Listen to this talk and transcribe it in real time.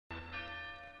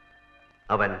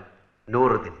അവൻ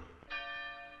നൂറുദ്ദീൻ.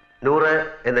 നൂറ്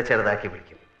എന്ന് ചെറുതാക്കി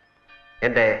വിളിക്കും.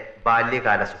 എൻ്റെ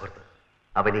ബാല്യകാല സുഹൃത്ത്.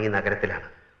 അവൻ ഈ നഗരത്തിലാണ്.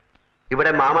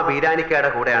 ഇവിടെ മാമ ബീരാനിക്കയുടെ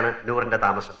കൂടെയാണ് നൂറിന്റെ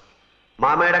താമസം.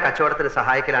 മാമയുടെ കച്ചവടത്തിന്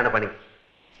സഹായിക്കലാണ് പണി.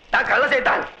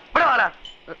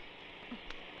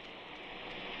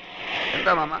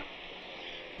 എന്താ മാമ?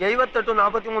 78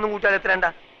 43 കൂട്ടിയാൽ എത്രണ്ട?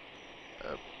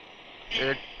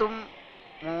 8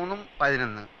 3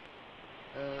 11.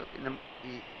 പിന്നെ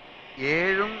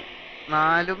 7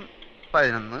 4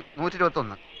 11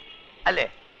 121 അല്ലേ?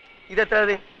 ഇതെത്ര?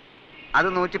 അത്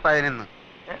 111.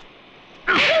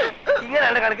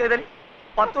 ഇങ്ങനെയാണ് കണക്ക് ചെയ്താൽ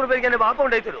 10 രൂപയ്ക്ക് എന്റെ ബാപ്പ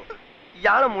ഉണ്ടായി തരൂ.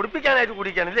 ഇയാളെ മുടിപ്പിക്കാനായിട്ട്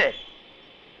കുടിക്കാനല്ലേ?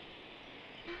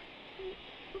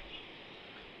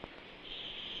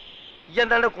 ഈ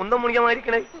എന്താണ്ട് കുന്തം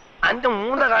മുണിക്കമായിരിക്കണേ? അന്റെ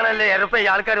മൂന്ന കാണാനല്ലേ എരപ്പ ഈ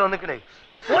ആൾക്കാർ വന്നിക്കണേ?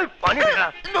 പോയി പണി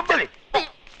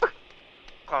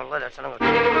കള്ള ലക്ഷണം.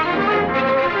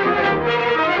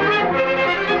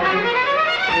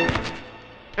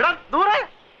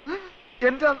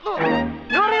 എന്റെ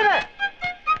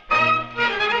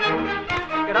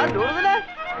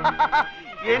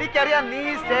എനിക്കറിയാം നീ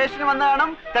സ്റ്റേഷനിൽ വന്ന കാണും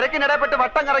തിരക്കിനിടപെട്ട്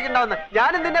വട്ടം കറങ്ങിണ്ടാവുന്ന.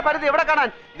 ഞാനും നിന്നെ പരിധി എവിടെ കാണാൻ?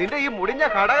 നിന്റെ ഈ മുടിഞ്ഞ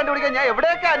കട കണ്ടുപിടിക്കാൻ ഞാൻ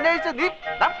എവിടെയൊക്കെ അന്വേഷിച്ച്. നീ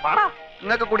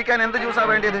നിങ്ങൾക്ക് കുടിക്കാൻ എന്ത് ജ്യൂസാ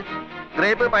വേണ്ടിയത്?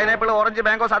 Grape, pineapple, orange,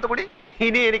 mango, സാത്തുകുടി?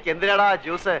 ഇനി എനിക്ക് എന്തിനാടാ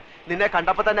ജ്യൂസ്? നിന്നെ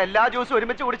കണ്ടപ്പോ തന്നെ എല്ലാ ജ്യൂസും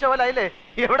ഒരുമിച്ച് കുടിച്ച പോലെ ആയില്ലേ?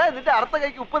 എവിടെ നിന്റെ അർത്ഥ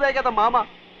കൈക്ക് ഉപ്പ് തേക്കാത്ത മാമ?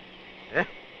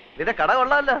 നിന്റെ കട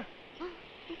കൊള്ളാമല്ലോ.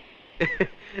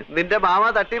 നിന്റെ മാമ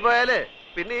തട്ടിപ്പോയാല്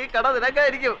പിന്നെ ഈ കട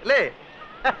നിനക്കായിരിക്കും അല്ലേ?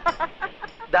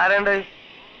 ധാരണ്ട്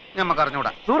ഞമ്മക്ക്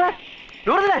അറിഞ്ഞൂടാ.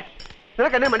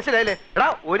 നിനക്ക് എന്നെ മനസ്സിലായില്ലേ? എടാ,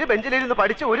 ഒരു ബെഞ്ചിലിരുന്ന്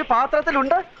പഠിച്ച് ഒരു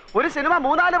പാത്രത്തിലുണ്ട് ഒരു സിനിമ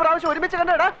 3-4 പ്രാവശ്യം ഒരുമിച്ച്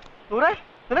കണ്ടടാ. നൂറേ,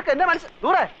 നിനക്ക്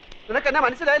എന്നെ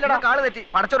മനസ്സിലായില്ലടാ. കാള് തെറ്റി.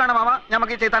 പടച്ചോനാണ് മാമ.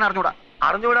 ഞമ്മക്ക് ഈ ചെയ്താൻ അറിഞ്ഞൂടാ.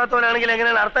 അറിഞ്ഞുകൂടാത്തവനാണെങ്കിൽ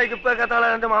എങ്ങനെയാണ് അർത്ഥമാക്കി ഇപ്പൊക്കെ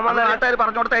എന്റെ മാമ നാട്ടുകാർ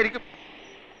പറഞ്ഞു കൊടുത്തായിരിക്കും.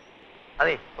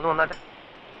 അതെ, ഒന്ന് വന്നാട്ടെ.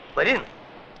 വരീ.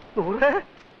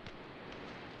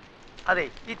 അതെ,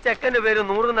 ഈ ചെക്കന്റെ പേര്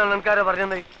 100 എന്നാണ് ആൾക്കാരെ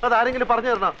പറഞ്ഞത്. അതാരെങ്കിലും പറഞ്ഞു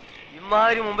തരണോ?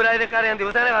 ഇമാതിരി മുമ്പിലായക്കാരെ ഞാൻ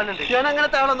ദിവസേന കാണുന്നുണ്ട്. ഞാൻ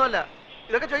അങ്ങനത്തെ ആളൊന്നുമല്ല.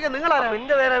 ഇതൊക്കെ ചോദിക്കാൻ നിങ്ങളാരാ?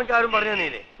 നിന്റെ പേര് എനിക്ക് ആരും പറഞ്ഞു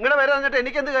തന്നീല്ലേ? നിങ്ങളുടെ പേര് പറഞ്ഞിട്ട്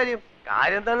എനിക്ക് എന്ത് കാര്യം?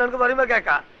 കാര്യം തന്നെ എനിക്ക് പറയുമ്പോ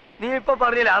കേക്കാം. നീ ഇപ്പൊ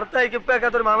പറഞ്ഞില്ലേ അർത്ഥമാക്കി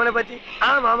ഇപ്പൊക്കാത്തൊരു മാമനെ പറ്റി? ആ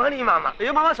മാമാണ് ഈ മാമ.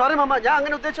 അയ്യോ മാമ, സോറി മാമ, ഞാൻ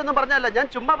അങ്ങനെ ഉദ്ദേശിച്ചൊന്നും പറഞ്ഞല്ല. ഞാൻ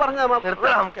ചുമ്മാ പറഞ്ഞ.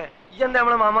 നമുക്ക് ഈ എന്താ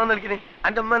നമ്മളെ മാമാന്ന് വിളിക്കണേ?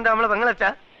 എന്റെ അമ്മ എന്താ നമ്മളെ പെങ്ങളച്ച?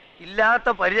 ഇല്ലാത്ത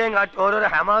പരിചയം കാട്ടി ഓരോരോ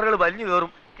ഹമാറുകൾ വലിഞ്ഞു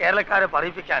കയറും കേരളക്കാരെ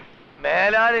പറയിപ്പിക്കാൻ.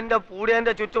 മേലാലിന്റെ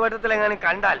പൂടിയന്റെ ചുറ്റുവട്ടത്തിൽ എങ്ങനെ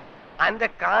കണ്ടാൽ എന്റെ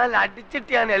കാൽ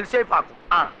അടിച്ചിട്ട് ഞാൻ എൽഷേപ്പാക്കും.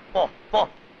 ആ പോ പോ,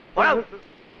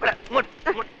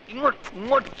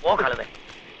 ഇങ്ങോട്ട് പോ കളവേ.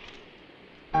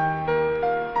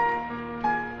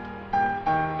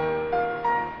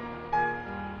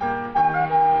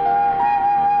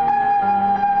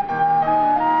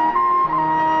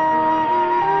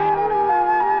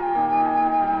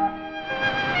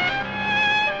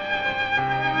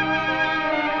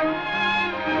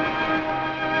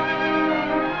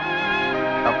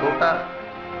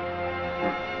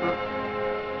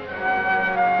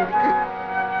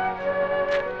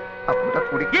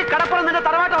 ഈ കടപ്പുറം നിന്റെ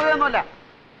തറവാട്ട് വകയൊന്നുമല്ല.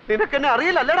 നിനക്ക് എന്നെ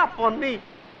അറിയില്ലല്ലേടാ പൊന്നി.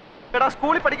 എടാ,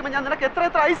 സ്കൂളിൽ പഠിക്കുമ്പോ ഞാൻ നിനക്ക് എത്ര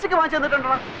ഐസിക്ക് വാങ്ങിച്ചു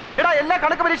തന്നിട്ടുണ്ടോ? എടാ, എല്ലാ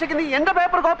കണക്ക് പരീക്ഷയ്ക്ക് നീ എന്റെ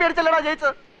പേപ്പർ കോപ്പി അടിച്ചല്ലേടാ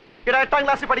ജയിച്ചത്. എടാ, 8ാം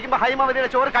ക്ലാസ്സിൽ പഠിക്കുമ്പോ ഹൈമവതിയുടെ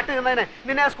ചോറ് കട്ട് നിന്നതിനെ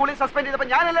നിന്നെ സ്കൂളിൽ സസ്പെൻഡ് ചെയ്തപ്പോ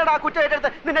ഞാനല്ലേടാ കുറ്റം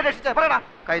ഏറ്റെടുത്ത് നിന്നെ രക്ഷിച്ചേ? പറയടാ.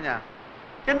 കഴിഞ്ഞ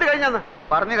എന്ത് കഴിഞ്ഞാന്ന്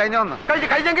പറഞ്ഞു? കഴിഞ്ഞോന്ന്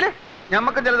കഴിഞ്ഞെങ്കിൽ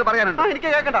ഞമ്മക്കും ചിലത് പറയാനുണ്ട്. എനിക്ക്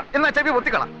കേൾക്കണ്ട. എന്നാ ചെവി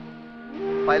പൊത്തിക്കളാം.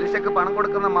 പലിശക്ക് പണം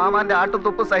കൊടുക്കുന്ന മാമാന്റെ ആട്ടും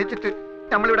തുപ്പും സഹിച്ചിട്ട്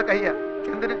നമ്മളിവിടെ കയ്യാ.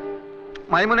 എന്തിന്?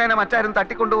 മൈമുനേനെ മറ്റാരും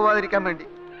തട്ടിക്കൊണ്ടുപോകാതിരിക്കാൻ വേണ്ടി.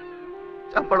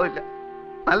 ശമ്പളം ഇല്ല,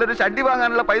 നല്ലൊരു ഷഡ്ഡി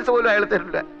വാങ്ങാനുള്ള പൈസ പോലും അയാൾ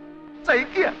തരില്ല.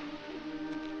 സഹിക്കുക.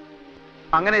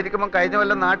 അങ്ങനെ ഇരിക്കുമ്പോൾ കഴിഞ്ഞ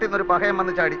കൊല്ലം നാട്ടിൽ നിന്നൊരു പകയം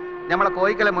വന്ന് ചാടി. നമ്മളെ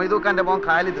കോയിക്കലെ മൊയ്തൂക്കാന്റെ മോൻ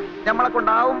ഖാലിദ് നമ്മളെ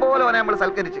കൊണ്ടാവും പോലെ അവനെ നമ്മൾ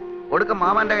സൽക്കരിച്ച് ഒടുക്കം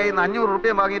മാമാന്റെ കയ്യിൽ നിന്ന് 500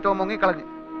 റുപ്യ വാങ്ങിയിട്ട് മുങ്ങിക്കളഞ്ഞു.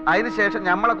 അതിനുശേഷം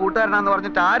നമ്മളെ കൂട്ടുകാരനാന്ന്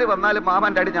പറഞ്ഞിട്ട് ആര് വന്നാലും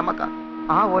മാമാന്റെ അടി ഞമ്മക്ക.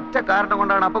 ആ ഒറ്റ കാരണം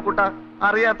കൊണ്ടാണ് അപ്പൊ കുട്ട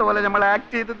അറിയാത്ത പോലെ നമ്മൾ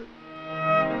ആക്ട് ചെയ്തത്.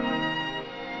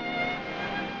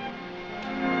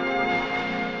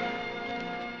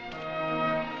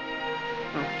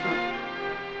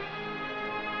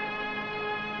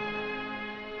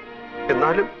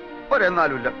 എന്നാലും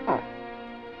ഒരെന്നാലുമില്ല.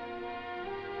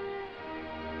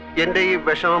 എന്റെ ഈ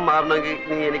വിഷമം മാറണമെങ്കിൽ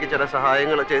നീ എനിക്ക് ചില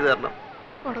സഹായങ്ങൾ ചെയ്തു തരണം.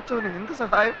 എന്ത്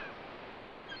സഹായം?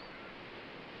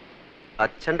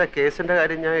 അച്ഛന്റെ കേസിന്റെ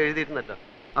കാര്യം ഞാൻ എഴുതിയിരുന്നല്ലോ.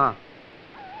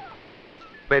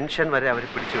 പെൻഷൻ വരെ അവർ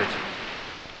പിടിച്ചു വെച്ചു.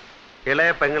 ഇളയ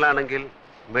പെങ്ങളാണെങ്കിൽ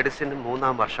മെഡിസിൻ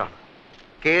 3-ാം വർഷമാണ്.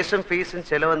 കേസും ഫീസും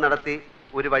ചെലവും നടത്തി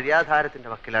ഒരു വഴിയാധാരത്തിന്റെ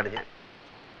വക്കിലാണ് ഞാൻ.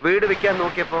 വീട് വിൽക്കാൻ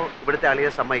നോക്കിയപ്പോൾ ഇവിടുത്തെ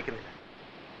അളിയെ സമ്മതിക്കുന്നില്ല.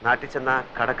 നാട്ടിൽ ചെന്ന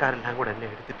കടക്കാരെല്ലാം കൂടെ എന്നെ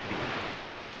എടുത്തിട്ടിരിക്കുന്നു.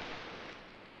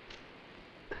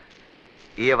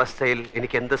 ഈ അവസ്ഥയിൽ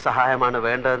എനിക്ക് എന്ത് സഹായമാണ്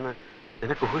വേണ്ടതെന്ന്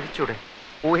നിനക്ക് ഊഹിച്ചൂടെ?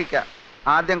 ഊഹിക്കാം.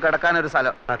 ആദ്യം കിടക്കാനൊരു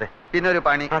സ്ഥലം, അതെ, പിന്നെ ഒരു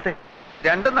പണി. അതെ,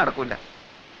 രണ്ടും നടക്കൂല.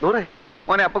 നൂറേ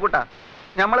മോനെ അപ്പക്കുട്ട,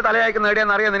 നമ്മൾ തലയായിക്ക്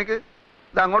നേടിയാന്ന് അറിയാം നിനക്ക്.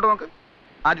 ഇത് അങ്ങോട്ട് നോക്ക്.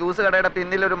 ആ ജ്യൂസ് കടയുടെ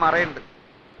പിന്നിലൊരു മറയുണ്ട്.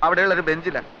 അവിടെയുള്ളൊരു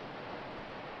ബെഞ്ചിലാണ്.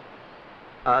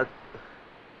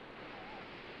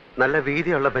 നല്ല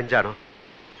വീതിയുള്ള ബെഞ്ചാണോ?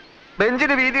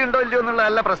 ബെഞ്ചിന് വീതി ഉണ്ടോ ഇല്ലയോ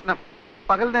എന്നുള്ളതല്ല പ്രശ്നം.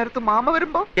 പകൽ നേരത്ത് മാമ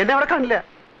വരുമ്പോ എന്നെ അവിടെ കാണില്ല.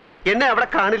 എന്നെ അവിടെ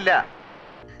കാണില്ല.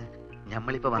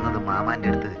 ഞമ്മളിപ്പോ വന്നത് മാമാന്റെ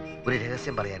അടുത്ത് ഒരു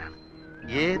രഹസ്യം പറയാനാണ്.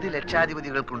 ഏത്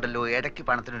ലക്ഷാധിപതികൾക്കുണ്ടല്ലോ ഇടയ്ക്ക്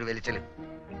പണത്തിനൊരു വലിച്ചല്.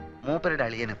 മൂപ്പരുടെ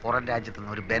അളിയന് പുറം രാജ്യത്ത്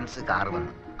നിന്ന് ഒരു ബെൻസ് കാർ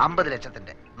വന്നു. 50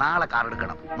 ലക്ഷത്തിന്റെ. നാളെ കാർ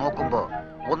എടുക്കണം. നോക്കുമ്പോ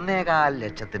 1.25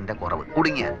 ലക്ഷത്തിന്റെ കുറവ്.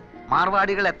 കുടുങ്ങിയ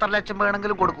മാർവാടികൾ എത്ര ലക്ഷം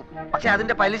വേണമെങ്കിലും കൊടുക്കും. പക്ഷെ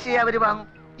അതിന്റെ പലിശയെ അവര് വാങ്ങും.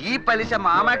 ഈ പലിശ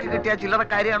മാമാക്ക് കിട്ടിയ ചില്ലറ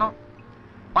കാര്യമാണോ?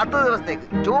 10 ദിവസത്തേക്ക്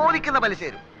ചോദിക്കുന്ന പലിശ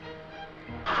തരും.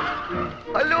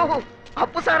 ഹലോ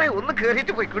അപ്പു സാറേ, ഒന്ന്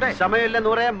കേറിയിട്ട് പോയിക്കൂടെ? സമയമില്ല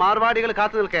നൂറെ, മാർവാടികൾ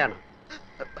കാത്തു നിൽക്കുകയാണ്.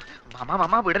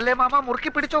 മാമ വിടല്ലേ മാമ, മുറുക്കി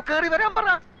പിടിച്ചോ, കേറി വരാൻ പറ.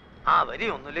 ആ വരി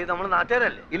ഒന്നുമില്ലേ, നമ്മള്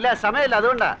നാട്ടുകാരല്ലേ. ഇല്ല സമയമില്ല,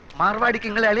 അതുകൊണ്ടാ. മാർവാടിക്ക്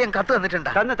നിങ്ങളെ അളിയൻ കത്ത്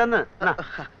തന്നിട്ടുണ്ടാ? തന്ന്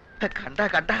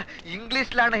കണ്ട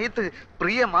ഇംഗ്ലീഷിലാണ് എഴുത്ത്.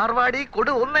 പ്രിയ മാർവാടി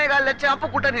കൊടു 1.25 ലക്ഷം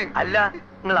അപ്പുക്കുട്ടന്. അല്ല,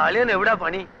 നിങ്ങൾ അളിയൻ എവിടാ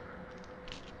പണി?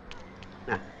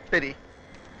 ശരി,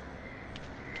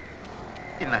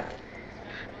 പിന്നെ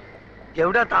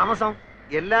എവിടാ താമസം?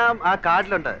 എല്ലാം ആ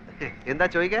കാർഡിലുണ്ട്. എന്താ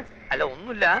ചോദിക്കാ? അല്ല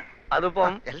ഒന്നുമില്ല,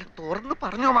 അതിപ്പം എല്ലാം തുറന്ന്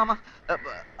പറഞ്ഞോ മാമ.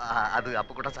 അത്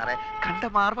അപ്പുക്കുട്ട സാറേ, കണ്ട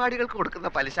മാർവാടികൾക്ക് കൊടുക്കുന്ന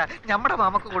പലിശ നമ്മുടെ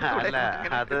മാമക്ക് കൊടുക്കൂടെ?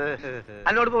 അത്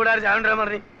എന്നോട് ഇപ്പൊ ഇവിടെ ചായ കൊണ്ടുവരാൻ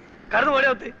പറഞ്ഞു. കടന്നു പോലെ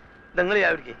ഒത്ത് നിങ്ങൾ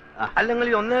ചാവിടിക്ക്. അല്ലെങ്കിൽ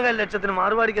 1.25 ലക്ഷത്തിന്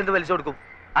മാർവാടിക്ക് എന്ത് പലിശ കൊടുക്കും?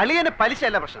 അളിയന് പലിശ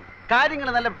അല്ല പ്രശ്നം. കാര്യങ്ങൾ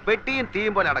നല്ല വെട്ടിയും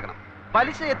തീയും പോലെ നടക്കണം.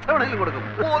 പലിശ എത്ര വേണമെങ്കിലും കൊടുക്കും.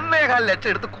 1.25 ലക്ഷം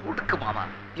എടുത്ത് കൊടുക്കും മാമ.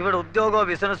 ഇവിടെ ഉദ്യോഗമോ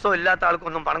ബിസിനസ്സോ ഇല്ലാത്ത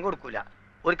ആൾക്കൊന്നും പണം കൊടുക്കൂല.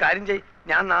 ഒരു കാര്യം ചെയ്,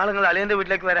 ഞാൻ നാളെ നിങ്ങൾ അളിയന്റെ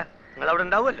വീട്ടിലേക്ക് വരാം. നിങ്ങൾ അവിടെ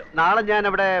ഉണ്ടാവുമല്ലോ? നാളെ ഞാൻ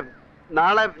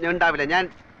ഞാൻ ഉണ്ടാവില്ല. ഞാൻ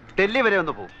ഡൽഹി വരെ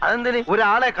ഒന്ന് പോകും. അതെന്തിന്?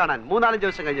 ഒരാളെ കാണാൻ 3-4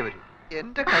 ദിവസം കഴിഞ്ഞ് വരും.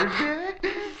 എന്റെ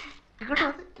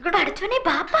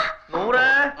നൂറേ,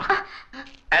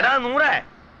 എടാ നൂറേ.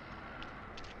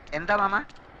 എന്താ മാമ?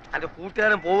 എന്റെ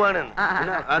കൂട്ടുകാരൻ പോവാണ്.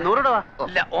 100 രൂപ.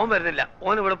 ഇല്ല, ഓൻ വരുന്നില്ല.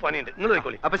 ഓൻ ഇവിടെ പണിയുണ്ട്. നിങ്ങൾ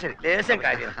പോയിക്കോളി. അപ്പൊ ശരി. ലേശം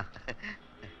കാര്യം.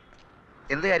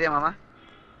 എന്ത് കാര്യം മാമ?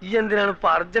 ഈ എന്തിനാണ് ഇപ്പൊ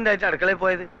അർജന്റായിട്ട് അടുക്കളയിൽ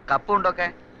പോയത്? കപ്പുണ്ടൊക്കെ?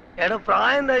 എടാ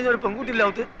പ്രായം കഴിഞ്ഞ ഒരു പെൺകുട്ടി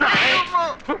ഇല്ലാത്ത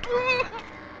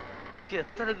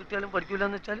എത്ര കിട്ടിയാലും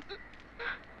പഠിക്കൂലെന്ന് വെച്ചാല്.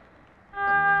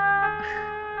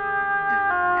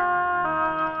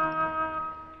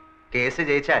 കേസ്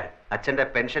ജയിച്ചാൽ അച്ഛന്റെ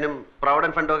പെൻഷനും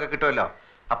പ്രൊവിഡന്റ് ഫണ്ടും ഒക്കെ കിട്ടുമല്ലോ.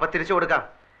 അപ്പൊ തിരിച്ചു കൊടുക്കാം.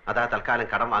 അതാ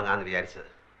തൽക്കാലം കടം വാങ്ങാന്ന് വിചാരിച്ചത്.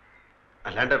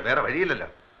 അല്ലാണ്ട് വേറെ വഴിയില്ലല്ലോ.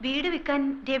 വീട് വിൽക്കാൻ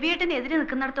രവിയേട്ടന് എതിരെ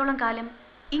നിൽക്കുന്നിടത്തോളം കാലം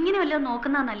ഇങ്ങനെ വല്ലതും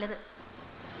നോക്കുന്നതാ നല്ലത്.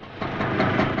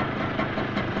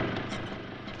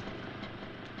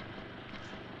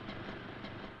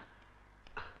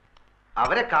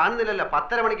 അവരെ കാണുന്നില്ലല്ലോ.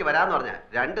 10:30 മണിക്ക് വരാന്ന് പറഞ്ഞ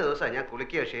 2 ദിവസം ഞാൻ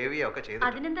കുളിക്കുകയോ ഷേവ് ചെയ്യുകയോ ഒക്കെ ചെയ്തു.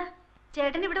 അതിനെന്താ,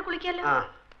 ചേട്ടൻ ഇവിടെ കുളിക്കാലോ.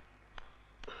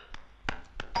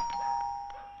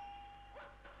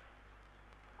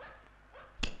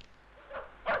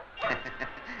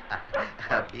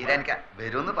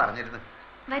 വരുമെന്ന് പറഞ്ഞിരുന്നു.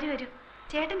 വരൂ,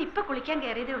 ചേട്ടൻ ഇപ്പൊ കുളിക്കാൻ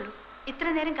കയറിയതേ ഉള്ളൂ. ഇത്ര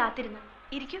നേരം കാത്തിരുന്നു.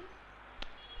 ഇരിക്കൂ.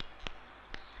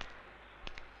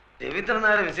 രവീന്ദ്രൻ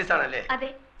നായർ മിസ്സിസ് ആണല്ലേ? അതെ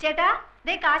ചേട്ടാ,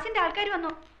 ദേ കാശിന്റെ ആൾക്കാർ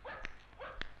വന്നു.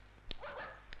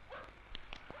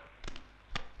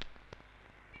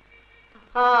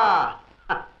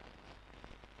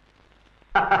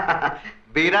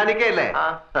 ബീരാനിക്കല്ലേ?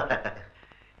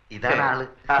 ഇതാണ് ആള്.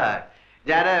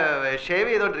 ഞാൻ ഷേവ്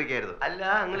ചെയ്തോണ്ടിരിക്കുകയായിരുന്നു. അല്ല,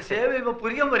 നിങ്ങൾ ഷേവ് ചെയ്യുമ്പോ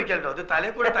പുരികം പൊരിക്കല്ലോ. അത്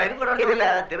തലയിൽ കൂടെ തൈരും കൂടെ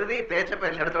ധൃതി തേച്ചപ്പോ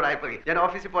എല്ലായിടത്തോടെ ആയിപ്പോയി. ഞാൻ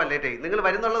ഓഫീസിൽ പോകാൻ ലേറ്റ് ആയി. നിങ്ങൾ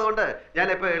വരുന്നുള്ളത് കൊണ്ട് ഞാൻ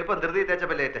ഇപ്പൊ എളുപ്പം ധൃതി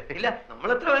തേച്ചപ്പോ ലേറ്റ്. ഇല്ല,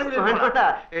 നമ്മൾ എത്ര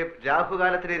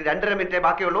രാഹുകാലത്തിന് 2.5 മിനിറ്റേ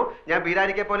ബാക്കിയുള്ളൂ. ഞാൻ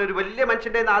ബീരാനിക്കെ പോലെ ഒരു വലിയ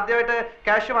മനുഷ്യന്റെ ആദ്യമായിട്ട്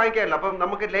ക്യാഷ് വാങ്ങിക്കാമല്ലോ. അപ്പം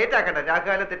നമുക്ക് ലേറ്റ് ആക്കട്ടെ,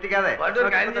 രാഹുകാലം തെറ്റിക്കാതെ.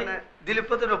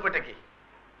 ഇതിലിപ്പോ തന്നെ ഒപ്പിട്ടേക്ക്.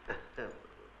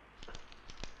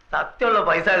 സത്യമുള്ള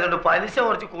പൈസ ആയതുകൊണ്ട് പലിശ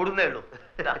കുറച്ച് കൂടുന്നേ ഉള്ളൂ.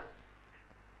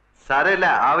 സാരമില്ല,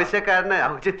 ആവശ്യക്കാരന്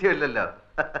ഔചിത്യമില്ലല്ലോ.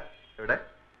 ഇവിടെ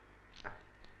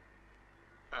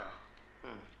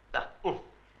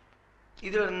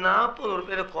ഇതിലൊരു 40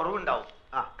 ഉറുപ്പിയുടെ കുറവുണ്ടാവും.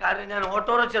 കാരണം ഞാൻ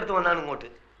ഓട്ടോറിക്ഷ എടുത്ത് വന്നാണ് ഇങ്ങോട്ട്.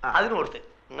 അതിന് കൊടുത്ത്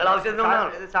നിങ്ങൾ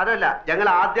ആവശ്യത്തിന്. സാരമില്ല, ഞങ്ങൾ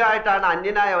ആദ്യമായിട്ടാണ്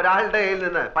അന്യനായ ഒരാളുടെ കയ്യിൽ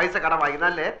നിന്ന് പൈസ കടം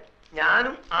വാങ്ങിക്കുന്നല്ലേ.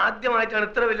 ഞാനും ആദ്യമായിട്ടാണ്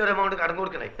ഇത്ര വലിയൊരു എമൗണ്ട് കടം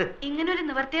കൊടുക്കണേ. ഇങ്ങനെ ഒരു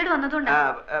നിവർത്തിയോട് വന്നതുകൊണ്ടാ.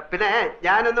 പിന്നെ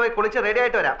ഞാനൊന്ന് പോയി കുളിച്ച് റെഡി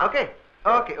ആയിട്ട് വരാം. Okay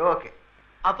okay okay.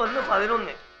 അപ്പൊ ഇന്ന്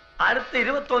 11, അടുത്ത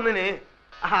 21-ന്.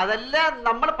 അതല്ല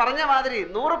നമ്മൾ പറഞ്ഞ മാതിരി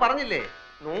 100 പറഞ്ഞില്ലേ?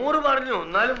 100 പറഞ്ഞു,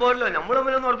 എന്നാലും പോരല്ലോ. നമ്മൾ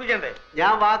തമ്മിലൊന്നും ഉറപ്പിക്കണ്ടേ?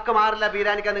 ഞാൻ വാക്ക് മാറില്ല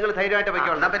ബീരാനിക്ക, നിങ്ങൾ ധൈര്യമായിട്ട്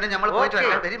പോയിക്കോളാം. പിന്നെ നമ്മൾ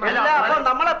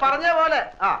നമ്മളെ പറഞ്ഞ പോലെ.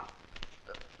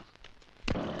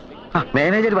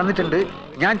 മാനേജർ വന്നിട്ടുണ്ട്.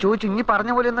 ഞാൻ ചോദിച്ചു, ഇനി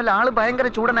പറഞ്ഞ പോലെ ഒന്നല്ല, ആള് ഭയങ്കര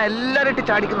ചൂടന, എല്ലാരും ഇട്ട്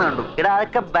ചാടിക്കുന്ന കണ്ടു. എടാ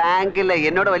അതൊക്കെ ബാങ്കില്ലേ,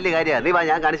 എന്നോട് വലിയ കാര്യമാണ്. നീ വാ,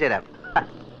 ഞാൻ കാണിച്ചു തരാം.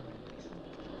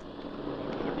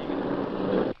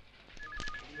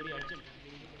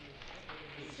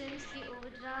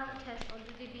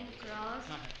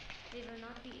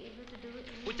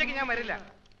 ഉച്ചയ്ക്ക് ഞാൻ വരില്ല.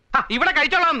 ഇവിടെ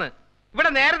കഴിച്ചോളാന്ന്. ഇവിടെ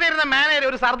നേരത്തെ ഇരുന്ന മാനേജർ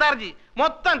ഒരു സർദാർജി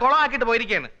മൊത്തം കുളമാക്കിട്ട്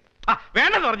പോയിരിക്കാണ്.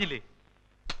 വേണ്ടെന്ന് പറഞ്ഞില്ലേ?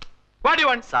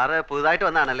 സാറ് പുതുതായിട്ട്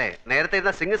വന്നാണല്ലേ? നേരത്തെ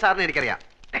ഇരുന്ന സിംഗ് സാറിനെ എനിക്കറിയാം.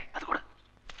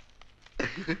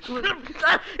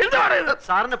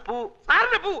 സാറിന് പൂ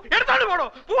എടുത്തോണ്ട് പോണോ?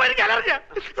 പൂ എനിക്ക് അലർജിയാ.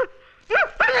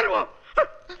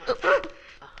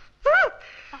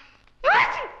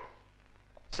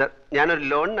 സർ, ഞാനൊരു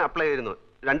ലോണിന് അപ്ലൈ ചെയ്തിരുന്നു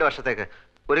 2 വർഷത്തേക്ക്.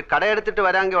 ഒരു കട എടുത്തിട്ട്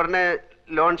വരാമെങ്കിൽ ഉടനെ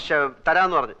ലോൺ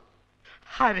തരാമെന്ന് പറഞ്ഞു.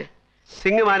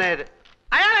 സിംഗ് മാനേജർ.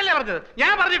 അയാളല്ലേ പറഞ്ഞത്?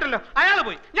 ഞാൻ പറഞ്ഞിട്ടല്ലോ. അയാൾ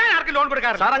പോയി. ഞാൻ ആർക്കും ലോൺ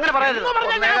കൊടുക്കാറില്ല. സാർ അങ്ങനെ പറയരുത്.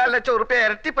 1.25 ലക്ഷം റുപ്യ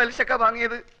ഇരട്ടി പലിശക്ക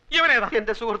വാങ്ങിയത് ഇവനേതാ?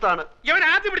 എന്റെ സുഹൃത്താണ്. ഇവനെ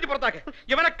ആദ്യം പിടിച്ച് പുറത്താക്കെ.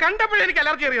 ഇവനെ കണ്ടപ്പോഴേ എനിക്ക്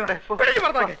അലർജി അറിയുന്നത്. പിടിച്ച്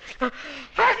പുറത്താക്കെ.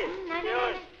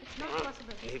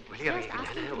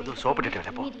 സോപ്പിട്ടിട്ട്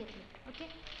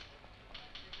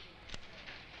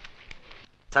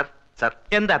സർ, സർ,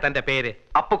 എന്താ തന്റെ പേര്?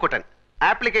 അപ്പുക്കുട്ടൻ.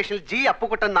 ആപ്ലിക്കേഷനിൽ ജി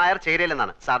അപ്പുക്കുട്ടൻ നായർ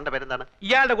ചേരിയിലെന്നാണ്. സാറിന്റെ പേരെന്താണ്?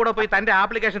 ഇയാളുടെ കൂടെ പോയി തന്റെ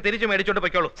ആപ്ലിക്കേഷൻ തിരിച്ചു മേടിച്ചോണ്ട്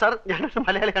പോയിക്കോളൂ. സാർ, ഞാനൊരു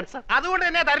മലയാളിയാണ് സാർ. അതുകൊണ്ട്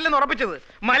തന്നെ തരില്ലെന്ന് ഉറപ്പിച്ചത്.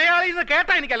 മലയാളിയിൽ നിന്ന്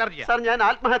കേട്ടാ എനിക്ക് അലർജിയാ. സാർ, ഞാൻ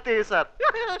ആത്മഹത്യ ചെയ്യും സാർ.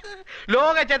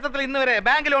 ലോക ചരിത്രത്തിൽ ഇന്ന് വരെ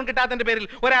ബാങ്ക് ലോൺ കിട്ടാത്തതിന്റെ പേരിൽ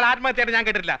ഒരാൾ ആത്മഹത്യയായിട്ട് ഞാൻ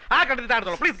കേട്ടിട്ടില്ല. ആ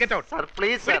കണ്ടിട്ടാണോ? Please get out. Sir,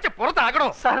 please പിടിച്ച് പുറത്താക്കണോ?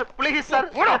 സാർ, പ്ലീസ് സാർ,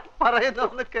 പറയുന്നു.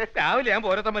 രാവിലെ ഞാൻ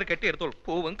ഓരോരുത്തമ്മ കെട്ടിയെടുത്തോളൂ.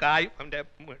 പൂവും കായും അവന്റെ.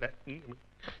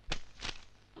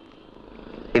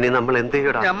 ഇനി നമ്മൾ എന്ത്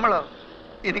ചെയ്യടാ? നമ്മളോ?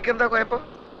 എനിക്കെന്താ കുഴപ്പം?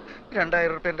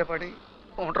 2000 റുപ്യന്റെ പണി,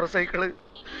 മോട്ടോർ സൈക്കിള്,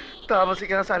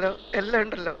 താമസിക്കുന്ന സ്ഥലം എല്ലാം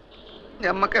ഉണ്ടല്ലോ.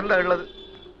 ഞമ്മക്കെന്താ ഉള്ളത്?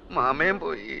 മാമയും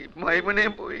പോയി,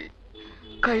 മൈമുനയും പോയി.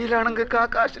 കയ്യിലാണെങ്കിൽ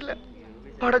കാശില്ല.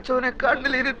 പടച്ചോനെ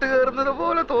കണ്ണിലിരുട്ട് കയറുന്നത്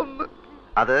പോലെ തോന്നുന്നു.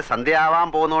 അത് സന്ധ്യയാവാൻ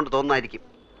പോകുന്നോണ്ട് തോന്നുന്നായിരിക്കും.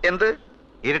 എന്ത്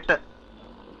ഇരുട്ട്?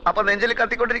 അപ്പൊ നെഞ്ചിൽ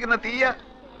കത്തിക്കൊണ്ടിരിക്കുന്ന തീയ.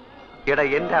 എടാ,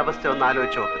 എന്റെ അവസ്ഥ ഒന്ന്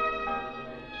ആലോചിച്ച് നോക്ക്.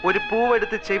 ഒരു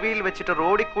പൂവെടുത്ത് ചെവിയിൽ വെച്ചിട്ട്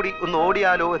റോഡിൽ കൂടി ഒന്ന്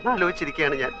ഓടിയാലോ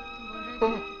എന്നാലോചിച്ചിരിക്കുകയാണ് ഞാൻ. ഓ,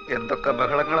 എന്തൊക്കെ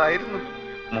ബഹളങ്ങളായിരുന്നു.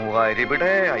 3000 ഇവിടെ,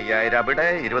 5000 അവിടെ,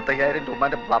 25,000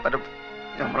 രൂപന്റെ പാപ്പനും.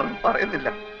 നമ്മളൊന്നും പറയുന്നില്ല.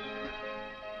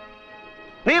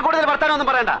 നീ കൂടുതൽ വർത്താനൊന്നും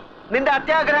പറയണ്ട. നിന്റെ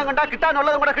അത്യാഗ്രഹം കൊണ്ടാ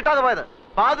കിട്ടാനുള്ളതും കൂടെ കിട്ടാതെ പോയത്.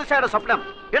 പാദുഷയുടെ സ്വപ്നം.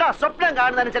 എടാ, സ്വപ്നം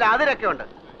കാണുന്നതിന് ചില അതിരൊക്കെ ഉണ്ട്.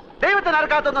 ദൈവത്തിന്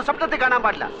അർക്കാത്തൊന്നും സ്വപ്നത്തിൽ കാണാൻ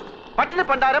പാടില്ല. പട്ടിണി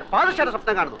പണ്ടാരം പാദുഷയുടെ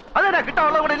സ്വപ്നം കാണുന്നു. അതെന്നാ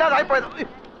കിട്ടാനുള്ളത് കൂടെ ഇല്ലാതായി പോയത്.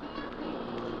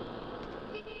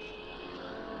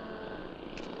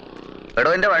 എടോ,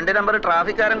 എന്റെ വണ്ടി നമ്പർ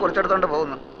ട്രാഫിക്കാരൻ കുറിച്ചെടുത്തോണ്ട്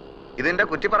പോകുന്നു. ഇതിന്റെ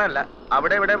കുറ്റിപ്പറല്ല.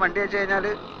 അവിടെ ഇവിടെ വണ്ടി വെച്ച് കഴിഞ്ഞാല്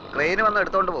ട്രെയിന് വന്ന്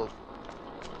എടുത്തോണ്ട് പോകും.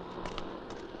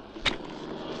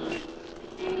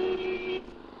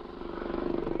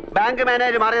 ബാങ്ക്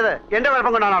മാനേജർ മാറിയത് എന്റെ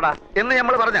കുഴപ്പം കൊണ്ടാണോടാ എന്ന്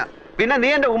നമ്മൾ പറഞ്ഞ? പിന്നെ നീ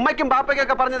എന്റെ ഉമ്മയ്ക്കും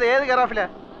പാപ്പയ്ക്കൊക്കെ പറഞ്ഞത് ഏത് കെയറോഫില്?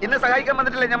 ഇന്നെ സഹായിക്കാൻ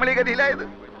വന്നിട്ടില്ല നമ്മൾ ഈ ഗതിയിലായത്.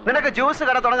 നിനക്ക് ജ്യൂസ്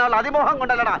കട തുടങ്ങാനുള്ള അതിമോഹം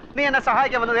കൊണ്ടല്ലടാ നീ എന്നെ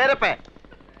സഹായിക്കാൻ വന്നത്. നേരപ്പേ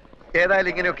ഏതായാലും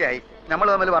ഇങ്ങനെയൊക്കെ ആയി. നമ്മൾ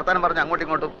തമ്മിൽ വർത്താനം പറഞ്ഞ് അങ്ങോട്ടും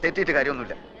ഇങ്ങോട്ടും തെറ്റിയിട്ട്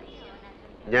കാര്യമൊന്നുമില്ല.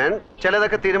 ഞാൻ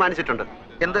ചിലതൊക്കെ തീരുമാനിച്ചിട്ടുണ്ട്.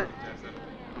 എന്ത്?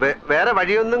 വേറെ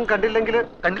വഴിയൊന്നും കണ്ടില്ലെങ്കിൽ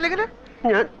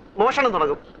ഞാൻ മോഷണം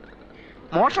തുടങ്ങും.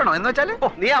 മോഷണോ എന്ന് വെച്ചാല്? ഓ,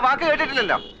 നീ ആ വാക്ക്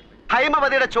കേട്ടിട്ടില്ലല്ലോ.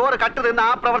 ഹൈമവതിയുടെ ചോറ് കട്ട് തിന്ന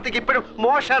ആ പ്രവർത്തിക്ക് ഇപ്പോഴും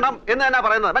മോഷണം എന്ന് തന്നെ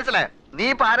പറയുന്നത്. മനസ്സിലായോ? നീ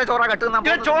പാര ചോറ കട്ട് തിന്നാ?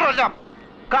 ചോറല്ല,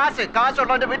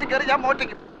 കാശുള്ളവന്റെ വീട്ടിൽ കയറി ഞാൻ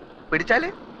മോട്ടിക്കും. പിടിച്ചാൽ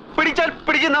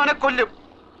പിടിക്കുന്നവനെ കൊല്ലും.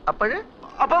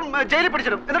 അപ്പം ജയിലിൽ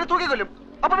പിടിച്ചിടും, എന്നിട്ട് തൂക്കി കൊല്ലും.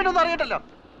 അപ്പൊ പിന്നെ ഒന്നും അറിയട്ടല്ലോ.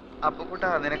 അപ്പൊ കൂട്ടാ,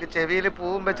 നിനക്ക് ചെവിയിൽ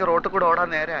പൂവും വെച്ച് റോട്ടിൽ കൂടെ ഓടാൻ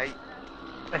നേരായി.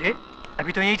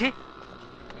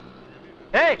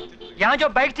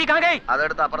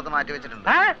 അതെടുത്ത് അപ്പുറത്ത് മാറ്റി വെച്ചിട്ടുണ്ട്.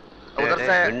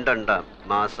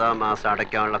 മാസം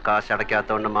അടയ്ക്കാനുള്ള കാശ്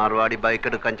അടയ്ക്കാത്തോണ്ട് മാർവാടി ബൈക്ക്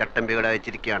എടുക്കാൻ ചട്ടമ്പികളെ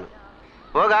അയച്ചിരിക്കുകയാണ്.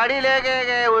 ഓ, ഗാഡിയിലേക്ക്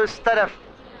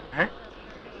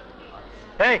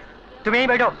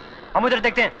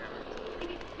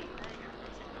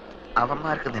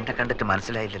അവന്മാർക്ക് നിന്നെ കണ്ടിട്ട്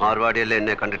മനസ്സിലായില്ല. മാർവാടിയല്ലേ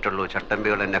എന്നെ കണ്ടിട്ടുള്ളൂ,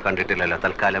 ചട്ടമ്പികൾ എന്നെ കണ്ടിട്ടില്ലല്ലോ.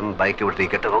 തൽക്കാലം ബൈക്ക്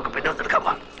വിട്ടിരിക്കട്ടെ. നോക്ക്, പിന്നെ എടുക്കാൻ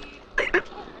വാ.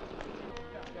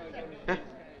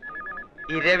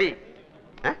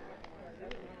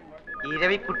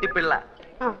 ഇരവി കുട്ടിപ്പിള്ള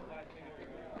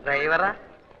ഡ്രൈവറാ?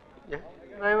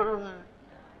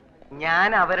 ഞാൻ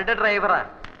അവരുടെ ഡ്രൈവറാ.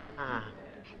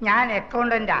 ഞാൻ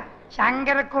അക്കൗണ്ടന്റാ,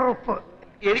 ശങ്കരക്കുറുപ്പ്.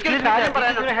 എനിക്കൊരു കാര്യം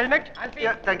പറയാനുണ്ട്.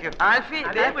 ആൽഫി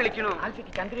വിളിക്കണു.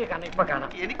 ചന്ദ്രയെ കാണാം, ഇപ്പൊ കാണാം.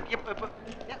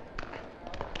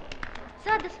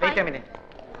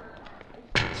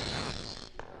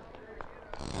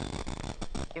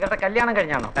 ഇവരുടെ കല്യാണം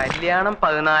കഴിഞ്ഞാണോ? കല്യാണം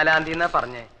 14-ാം തീയതി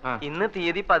പറഞ്ഞേ. ഇന്ന്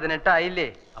തീയതി 18 ആയില്ലേ?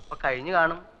 അപ്പൊ കഴിഞ്ഞു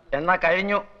കാണും. എന്നാ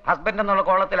കഴിഞ്ഞു. ഹസ്ബൻഡ് എന്നുള്ള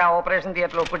കോളത്തിൽ ആ ഓപ്പറേഷൻ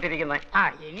തിയേറ്ററിൽ ഒപ്പിട്ടിരിക്കുന്നത്.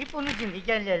 ഇനിയിപ്പോ ഒന്ന്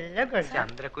ചിന്തിക്കാനില്ല.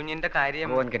 ചന്ദ്രകുഞ്ഞിന്റെ കാര്യം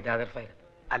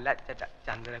അല്ല ചേട്ടാ,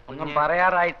 ഒന്നും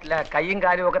പറയാറായിട്ടില്ല. കൈയും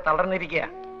കാലും ഒക്കെ തളർന്നിരിക്കുക.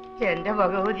 എന്റെ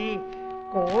ഭഗവതി,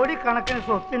 കോടിക്കണക്കിന്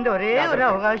സ്വത്തിന്റെ ഒരേ ഒരു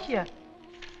അവകാശിയാ.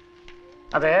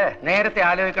 അതെ, നേരത്തെ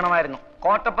ആലോചിക്കണമായിരുന്നു.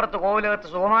 കോട്ടപ്പുറത്ത് കോവിലകത്ത്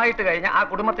സുഖമായിട്ട് കഴിഞ്ഞ ആ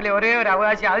കുടുംബത്തിലെ ഒരേ ഒരു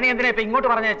അവകാശി. അതിനെ എന്തിനാ ഇപ്പൊ ഇങ്ങോട്ട്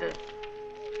പറഞ്ഞേച്ചത്?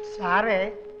 സാറേ,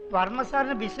 വർമ്മ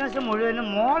സാറിന് ബിസിനസ് മുഴുവനും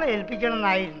മോളെ ഏൽപ്പിക്കണം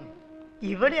എന്നായിരുന്നു.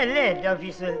 ഇവിടെയല്ലേ എൻ്റെ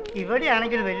ഓഫീസ്?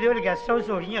 ഇവിടെയാണെങ്കിൽ വലിയൊരു ഗസ്റ്റ്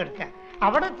ഹൗസ് ഒഴിഞ്ഞെടുക്കാൻ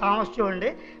അവിടെ താമസിച്ചുകൊണ്ട്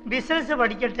ബിസിനസ്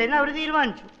പഠിക്കട്ടെ എന്ന് അവർ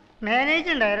തീരുമാനിച്ചു.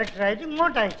 മാനേജിങ് ഡയറക്ടറായിട്ട്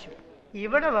ഇങ്ങോട്ട് അയച്ചു.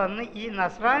 ഇവിടെ വന്ന് ഈ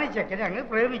നസ്രാണി ചെക്കനെ അങ്ങ്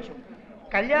പ്രേമിച്ചു.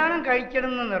 കല്യാണം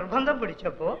കഴിക്കണമെന്ന് നിർബന്ധം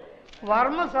പിടിച്ചപ്പോൾ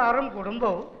വർമ്മ സാറും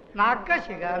കുടുംബവും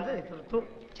നാക്കശികാന്ത് എതിർത്തു.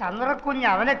 ചന്ദ്രക്കുഞ്ഞ്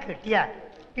അവനെ കിട്ടിയാൽ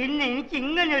പിന്നെ എനിക്ക്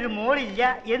ഇങ്ങനെ ഒരു മോളില്ല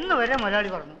എന്ന് വരെ മുതലാളി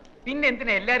പറഞ്ഞു. പിന്നെ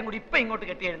എന്തിനാ എല്ലാരും കൂടി ഇപ്പൊ ഇങ്ങോട്ട്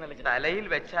കെട്ടിയായിരുന്നല്ലോ? തലയിൽ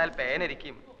വെച്ചാൽ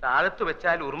പേനരിക്കും, താഴത്ത്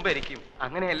വെച്ചാൽ ഉറുമ്പരിക്കും.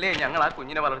 അങ്ങനെയല്ലേ ഞങ്ങൾ ആ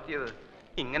കുഞ്ഞിനെ വളർത്തിയത്.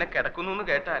 ഇങ്ങനെ കിടക്കുന്നു എന്ന്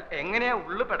കേട്ടാൽ എങ്ങനെയാ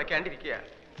ഉള്ളു പിടയ്ക്കാണ്ടിരിക്കുക?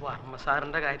 വർമ്മ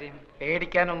സാറിന്റെ കാര്യം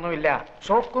പേടിക്കാനൊന്നുമില്ല.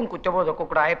 ഷോക്കും കുറ്റബോധമൊക്കെ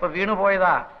കൂടെ ആയപ്പോ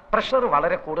വീണുപോയതാ. പ്രഷർ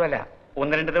വളരെ കൂടുതലാ.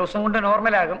 1-2 ദിവസം കൊണ്ട്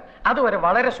നോർമലാകും. അതുവരെ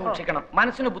വളരെ സൂക്ഷിക്കണം.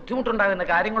 മനസ്സിന് ബുദ്ധിമുട്ടുണ്ടാകുന്ന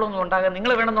കാര്യങ്ങളൊന്നും ഉണ്ടാകാൻ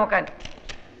നിങ്ങൾ വേണം നോക്കാൻ.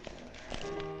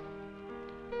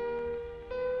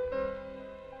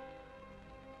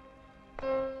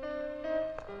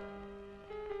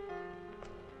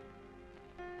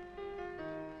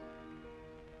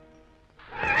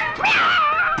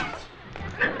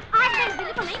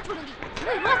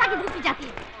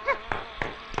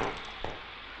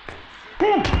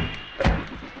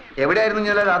 എവിടെയായിരുന്നു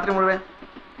ഇന്നലെ രാത്രി മുഴുവൻ?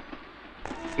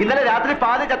 ഇന്നലെ രാത്രി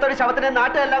പാതി ചത്തൊരു ശവത്തിനെ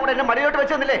നാട്ടുകാരെല്ലാം കൂടെ എന്നെ മടിയോട്ട്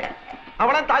വെച്ച് തന്നില്ലേ?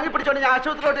 അവളെ താങ്ങി പിടിച്ചോണ്ട് ഞാൻ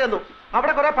ആശുപത്രിയിലോട്ട് ചെന്നു.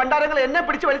 അവിടെ കുറെ പണ്ടാരങ്ങൾ എന്നെ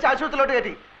പിടിച്ച് വലിച്ച് ആശുപത്രിയിലോട്ട്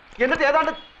കയറ്റി. എന്നിട്ട്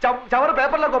ഏതാണ്ട് ചവറ്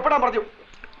പേപ്പറിലൊക്കെ ഒപ്പിടാൻ പറഞ്ഞു.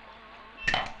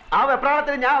 ആ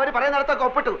വെപ്രാളത്തിന് ഞാൻ അവർ പറയുന്നിടത്തൊക്കെ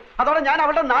ഒപ്പിട്ടു. അതോടെ ഞാൻ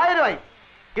അവളുടെ നായരുമായി.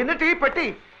 എന്നിട്ട് ഈ പെട്ടി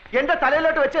എന്റെ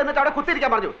തലയിലോട്ട് വെച്ച് എന്നിട്ട് അവിടെ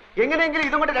കുത്തിരിക്കാൻ പറഞ്ഞു. എങ്ങനെയെങ്കിലും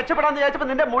ഇതും കൊണ്ട് രക്ഷപ്പെടാന്ന്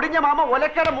വിചാരിച്ചപ്പോൾ നിന്റെ മുടിഞ്ഞ മാമ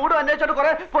ഒലക്കയുടെ മൂടും അന്വേഷിച്ചോണ്ട്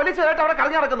കുറെ പോലീസുകാരായിട്ട് അവിടെ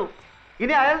കളഞ്ഞു നടക്കുന്നു.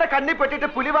 ഇനി അയാളുടെ കണ്ണി പെട്ടിട്ട്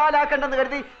പുലിവാലാക്കണ്ടെന്ന്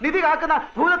കരുതി നിധി കാക്കുന്ന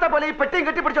ഭൂതത്തെ പോലെ ഈ പെട്ടിയും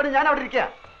കെട്ടിപ്പിടിച്ചോണ്ട് ഞാൻ അവിടെ ഇരിക്കുക.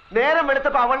 നേരം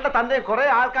വെളുത്തപ്പോ അവളുടെ തന്തയും കുറെ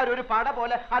ആൾക്കാർ ഒരു പട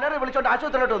പോലെ അലറി വിളിച്ചോണ്ട്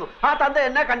ആശുപത്രിയിലോട്ട് വന്നു. ആ തന്ത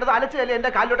എന്നെ കണ്ടത് അലച്ചു ചെല്ലി എന്റെ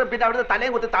കാലിലോട്ടും പിന്നെ അവിടുത്തെ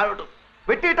തലയും കുത്തി താഴോട്ടും.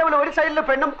 വെട്ടിയിട്ടവൾ ഒരു സൈഡിൽ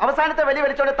പെണ്ണും അവസാനത്തെ വലി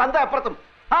വലിച്ചോണ്ട് തന്ത അപ്പുറത്തും.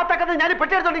 ആ തക്കത്ത് ഞാൻ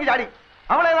പെട്ടി എടുത്തോണ്ടെങ്കിൽ ചാടി.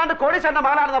 അവൾ ഏതാണ്ട് കോടീശ്വരന്റെ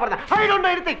മകളാണെന്ന് പറഞ്ഞ അതിനോണ്ട്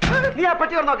ഇരുത്തി. നീ ആ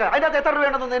പെട്ടി നോക്ക, അതിനകത്ത് എത്ര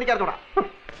രൂപയുണ്ടെന്ന് എനിക്കറിഞ്ഞൂടാ.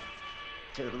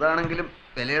 ചെറുതാണെങ്കിലും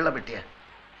വിലയുള്ള പെട്ടിയാ.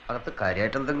 അകത്ത്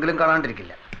കാര്യമായിട്ട് എന്തെങ്കിലും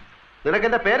കാണാണ്ടിരിക്കില്ല. നിനക്ക്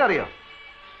എന്റെ പേരറിയോ?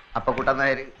 അപ്പക്കുട്ടൻ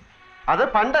നായർ. അത്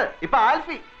പണ്ട്, ഇപ്പൊ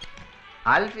ആൽഫി.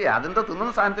 ആൽഫി അതെന്തോ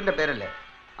തിന്നുന്ന സാധനത്തിന്റെ പേരല്ലേ?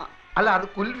 അല്ല, അത്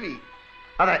കുൽഫി.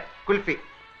 അതെ, കുൽഫി.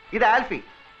 ഇത് ആൽഫി,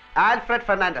 ആൽഫ്രഡ്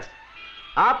ഫെർണാണ്ടസ്.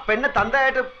 ആ പെണ്ണ്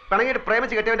തന്തയായിട്ട് പിണങ്ങിയിട്ട്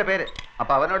പ്രേമിച്ച് കെട്ടിയവന്റെ പേര്.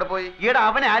 അപ്പൊ അവനോട് പോയി? ഈടെ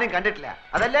അവനെ ആരും കണ്ടിട്ടില്ല.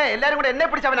 അതല്ലേ എല്ലാരും കൂടെ എന്നെ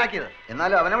പിടിച്ച് അവനാക്കിയത്.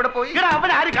 എന്നാലും അവനവിടെ പോയി? ഈടെ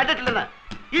അവനെ ആരും കണ്ടിട്ടില്ലെന്ന്.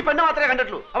 ഈ പെണ്ണ് മാത്രമേ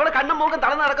കണ്ടിട്ടുള്ളൂ. അവള് കണ്ണും മൂക്കും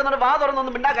തളർന്ന് നടക്കുന്നവർ വാ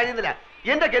തുറന്നൊന്നും മിണ്ടാൻ കഴിയുന്നില്ല.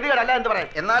 എന്റെ ഗതികേടല്ല എന്ത് പറയാൻ.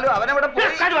 എന്നാലും അവനവിടെ പോയി?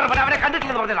 അവനെ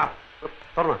കണ്ടിട്ടില്ലെന്ന് പറഞ്ഞാ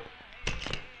തുറന്നു.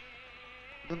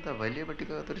 ഇതെന്താ വലിയ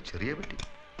പെട്ടിക്കകത്തൊരു ചെറിയ പെട്ടി?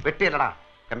 വെട്ടിയല്ലടാ,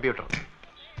 കമ്പ്യൂട്ടർ.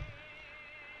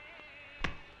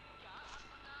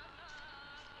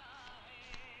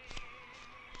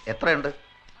 എത്രയുണ്ട്?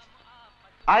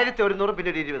 1100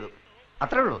 പിന്നെ 20.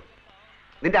 അത്രേ ഉള്ളൂ?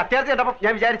 നിന്റെ അത്യാവശ്യം കണ്ടപ്പോ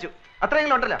ഞാൻ വിചാരിച്ചു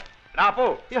അത്രയെങ്കിലും ഉണ്ടല്ലോ. അപ്പോ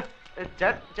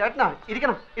ചേട്ടനാ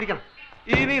ഇരിക്കണം ഇരിക്കണം.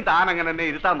 ഇനി താൻ അങ്ങനെ എന്നെ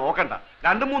ഇരുത്താൻ നോക്കണ്ട.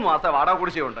 2-3 മാസം വാടക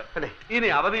കുടിശ്ശിയുണ്ട്. ഇനി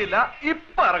അവധിയില്ല.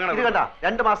 ഇപ്പൊ ഇറങ്ങണം. ഇത് കണ്ട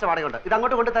 2 മാസം വാടകയുണ്ട്. ഇത്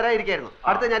അങ്ങോട്ട് കൊണ്ട് തരാതിരിക്കായിരുന്നു.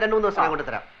 അടുത്ത ഞാൻ 2-3 ദിവസം കൊണ്ട്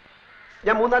തരാം.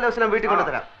 ഞാൻ 3-4 ദിവസം വീട്ടിൽ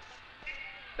കൊണ്ടുതരാം.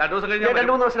 2 ദിവസം കഴിഞ്ഞ്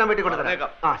 2-3 ദിവസം വീട്ടിൽ കൊണ്ടുതരാം.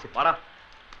 ആ ശരി, വാടാ.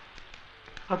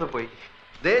 അത് പോയി.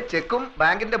 ദേ ചെക്കും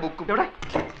ബാങ്കിന്റെ ബുക്കും. എവിടെ?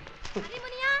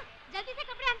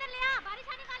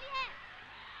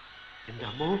 എന്റെ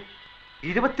അമ്മോ,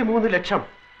 23 ലക്ഷം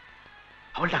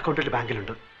അവളുടെ അക്കൗണ്ടിൽ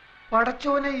ബാങ്കിലുണ്ട്.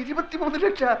 പടച്ചോനെ, 23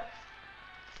 ലക്ഷം.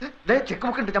 ചെക്ക്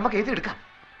ബുക്ക് ഉണ്ട്, നമുക്ക് എഴുതി എടുക്കാം.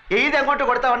 എഴുതി അങ്ങോട്ട്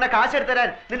കൊടുത്ത ഉടനെ കാശ് എടുത്തരാൻ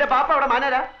നിന്റെ പാപ്പ അവിടെ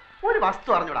മാനരാ? ഒരു വസ്തു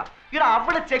അറിഞ്ഞൂടാ. ഇവിടെ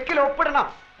അവള് ചെക്കിൽ ഒപ്പിടണം.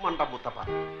 മണ്ട മുത്തപ്പ.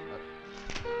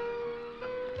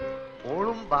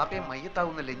 ഓളും ബാപ്പയും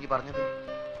മയ്യത്താവുന്നല്ലേ ഇനി പറഞ്ഞത്?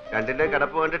 രണ്ടിന്റെ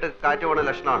കിടപ്പ് കണ്ടിട്ട് കാറ്റ് പോണ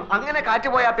ലക്ഷണമാണ്. അങ്ങനെ കാറ്റ്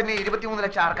പോയാ പിന്നെ 23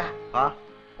 ലക്ഷം ആർക്കാ? ആ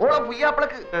ഓളെ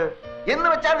പുയ്യാപ്പിളക്ക് എന്ന്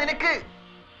വെച്ചാ നിനക്ക്.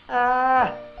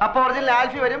 അപ്പൊ ഒറിജിനൽ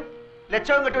ആൽഫി വരും,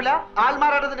 ലക്ഷവും കിട്ടൂല,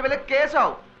 ആൽമാറാട്ടത്തിന്റെ പേരിൽ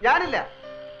കേസാവും. ഞാനില്ല,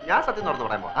 ഞാൻ സത്യം തുറന്നു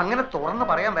പറയാൻ പോവാ. അങ്ങനെ തുറന്ന്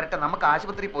പറയാൻ വരട്ടെ. നമുക്ക്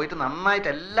ആശുപത്രിയിൽ പോയിട്ട് നന്നായിട്ട്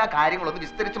എല്ലാ കാര്യങ്ങളും ഒന്ന്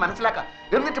വിസ്തരിച്ച് മനസ്സിലാക്കാം.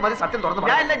 എന്നിട്ട് മതി സത്യം തുറന്ന്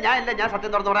പറയാൻ. ഞാൻ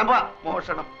സത്യം തുറന്നു പറയാൻ പോവാ.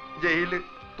 മോഷണം, ജയില്,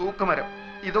 തൂക്കുമരം,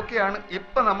 ഇതൊക്കെയാണ്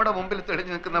ഇപ്പൊ നമ്മുടെ മുമ്പിൽ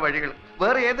തെളിഞ്ഞു നിൽക്കുന്ന വഴികൾ.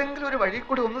 വേറെ ഏതെങ്കിലും ഒരു വഴി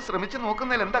കൂടി ഒന്ന് ശ്രമിച്ചു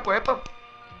നോക്കുന്നതിൽ എന്താ കുഴപ്പം?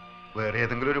 വേറെ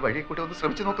ഏതെങ്കിലും ഒരു വഴി കൂടി ഒന്ന്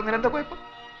ശ്രമിച്ചു നോക്കുന്നതിൽ എന്താ കുഴപ്പം?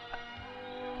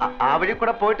 ആ വഴി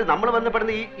കൂടെ പോയിട്ട് നമ്മൾ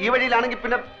ബന്ധപ്പെടുന്ന ഈ വഴിയിലാണെങ്കിൽ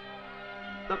പിന്നെ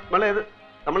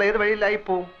നമ്മൾ ഏത് വഴിയിലായി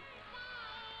പോവും?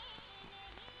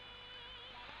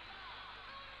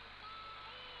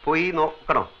 പോയി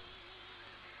നോക്കണോ?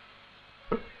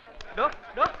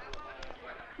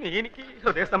 നീ എനിക്ക്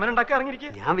ഹൃദയസ്തംഭനം ഉണ്ടാക്കി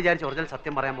ഇറങ്ങിയിരിക്കുക. ഞാൻ വിചാരിച്ചു ഒറിജിനൽ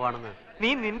സത്യം പറയാൻ പോവാണെന്ന്. നീ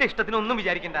നിന്റെ ഇഷ്ടത്തിനൊന്നും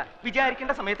വിചാരിക്കണ്ട.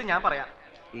 വിചാരിക്കേണ്ട സമയത്ത് ഞാൻ പറയാം.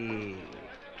 ഈ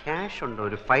ക്യാഷ് ഉണ്ടോ?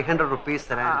 ഒരു 500 റുപ്പീസ്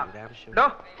തരാൻ.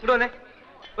 ഇങ്ങോട്ട് വന്നേ,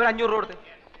 ഒരു 500 രൂപ കൊടുത്ത്.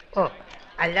 ഓ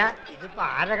അല്ല, ഇതിപ്പോ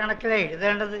ആരെ കണക്കിലാ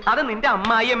എഴുതേണ്ടത്? അത് നിന്റെ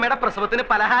അമ്മായി അമ്മയുടെ പ്രസവത്തിന്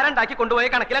പലഹാരം ഉണ്ടാക്കി കൊണ്ടുപോയ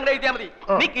കണക്കിൽ അങ്ങ് എഴുതിയാ മതി.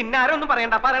 നീ കിന്നാരം ഒന്നും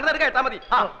പറയണ്ട, പറയണത് കേട്ടാ മതി.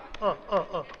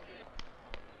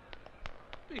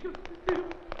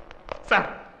 സാർ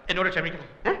എന്നോട് ക്ഷമിക്കണം,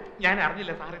 ഞാൻ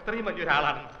അറിഞ്ഞില്ല സാർ ഇത്രയും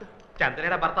വലിയൊരാളാണെന്ന്.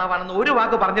 ചന്ദ്രയുടെ ഭർത്താവാണെന്ന് ഒരു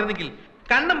വാക്ക് പറഞ്ഞിരുന്നെങ്കിൽ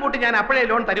കണ്ണും പൂട്ടി ഞാൻ അപ്പോഴേ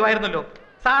ലോൺ തരുമായിരുന്നല്ലോ.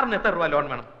 സാറിന് എത്ര രൂപ ലോൺ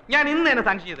വേണം? ഞാൻ ഇന്ന് തന്നെ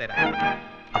സാങ്ഷൻ ചെയ്ത് തരാം.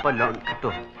 അപ്പൊ ലോൺ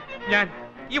കിട്ടുമോ? ഞാൻ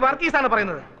ഈ വർക്കീസാണ്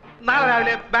പറയുന്നത്. നാളെ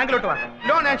രാവിലെ ബാങ്കിലോട്ട് വാ,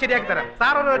 ലോൺ ഞാൻ ശരിയാക്കി തരാം.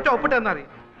 സാർ ഒരു ഒറ്റ ഒപ്പിട്ട് തന്നാൽ മതി.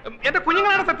 എന്റെ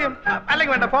കുഞ്ഞുങ്ങളാണ് സത്യം.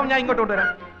 അല്ലെങ്കിൽ വേണ്ട, ഫോം ഞാൻ ഇങ്ങോട്ട് കൊണ്ടുവരാം.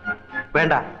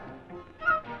 വേണ്ട,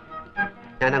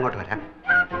 ഞാൻ അങ്ങോട്ട് വരാം.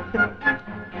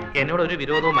 എന്നോട് ഒരു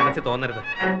വിരോധവും മനസ്സിൽ തോന്നരുത്.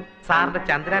 സാറിന്റെ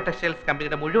ചന്ദ്ര ടെക്സ്റ്റൈൽസ്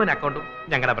കമ്പനിയുടെ മുഴുവൻ അക്കൗണ്ടും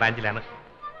ഞങ്ങളുടെ ബ്രാഞ്ചിലാണ്.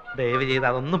 ദയവ് ചെയ്ത്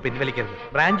അതൊന്നും പിൻവലിക്കരുത്.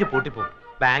 ബ്രാഞ്ച് പൂട്ടിപ്പോകും.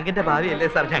 ബാങ്കിന്റെ ഭാവിയല്ലേ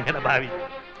സാർ ഞങ്ങളുടെ ഭാവി.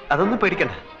 അതൊന്നും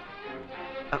പേടിക്കണ്ട.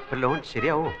 ലോൺ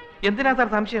ശരിയാവോ? എന്തിനാ സാർ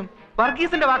സംശയം?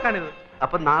 വർഗീസിന്റെ വാക്കാണിത്.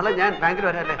 അപ്പൊ നാളെ ഞാൻ ബാങ്കിൽ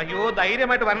വരാല്ലേ? അയ്യോ,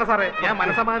 ധൈര്യമായിട്ട് വരണം സാറേ. ഞാൻ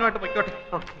മനസ്സമാധാനമായിട്ട് പൊയ്ക്കോട്ടെ.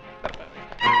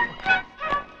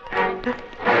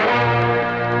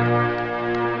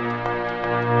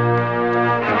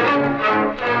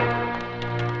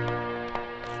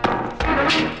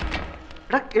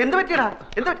 എന്ത് പറ്റിയടാ?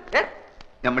 എന്ത്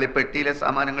നമ്മൾ ഈ പെട്ടിയിലെ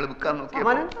സാമാനങ്ങൾ വിൽക്കാൻ നോക്കി.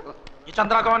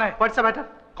 चंद्रा कौन है? What's the matter?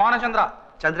 कौन है Chandra?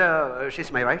 Chandra, she's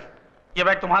my wife. ये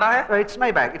बैग तुम्हारा है? It's my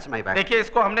bag. It's my bag. देखिए,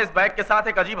 इसको हमने इस बैग के साथ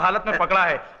एक अजीब हालत में पकड़ा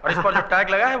है और इस पर जो टैग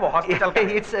लगा है वो हॉस्पिटल का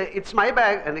है। It's my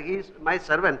bag and he's my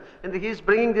servant and he's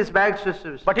bringing this bag.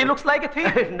 But he looks like a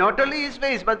thief. Not only his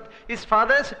face, but his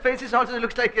father's face is also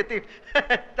looks like a thief.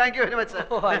 Thank you very much, sir.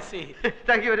 Oh, I see.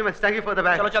 Thank you very much. Thank you for the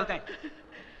bag. चलो चलते हैं.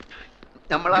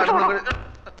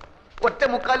 ഒറ്റ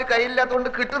മുക്കാല് കയ്യില്ലാത്തോണ്ട്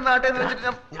കിട്ടുന്ന നാട്ടെ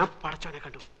ഞാൻ പടച്ചോനെ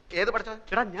കണ്ടു. ഏത് പഠിച്ചോ?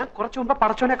 എടാ, ഞാൻ കുറച്ചു മുമ്പ്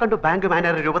പടച്ചോനെ കണ്ടു. ബാങ്ക്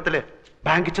മാനേജർ രൂപത്തില്.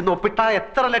 ബാങ്കിൽ ചെന്ന് ഒപ്പിട്ടാ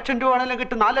എത്ര ലക്ഷം രൂപ ആണെങ്കിലും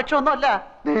കിട്ടും. 4 ലക്ഷം ഒന്നും അല്ല.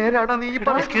 നേരാണോ നീ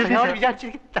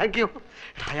താങ്ക് യു.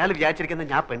 അയാൾ വിചാരിച്ചിരിക്കുന്നത്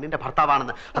ഞാൻ പെണ്ണിന്റെ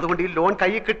ഭർത്താവാണെന്ന്. അതുകൊണ്ട് ഈ ലോൺ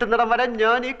കയ്യിൽ കിട്ടുന്നിടം വരെ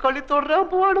ഞാൻ ഈ കളി തുടരാൻ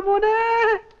പോവാണ് മോനെ.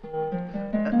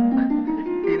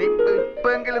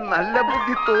 ഇനിയിപ്പെങ്കിലും നല്ല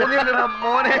ബുദ്ധി തോന്നിയല്ലടാ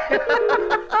മോനെ.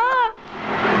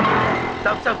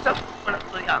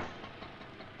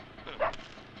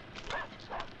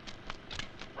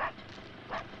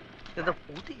 എന്താ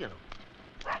പൂട്ടിക്കണോ?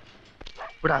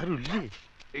 ഇവിടെ ആരും ഇല്ലേ?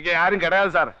 இங்க யாரும் கிடையாது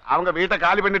சார். அவங்க வீட்டை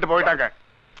காலி பண்ணிட்டு போயிட்டாங்க.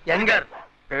 எங்க?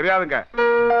 தெரியாதுங்க.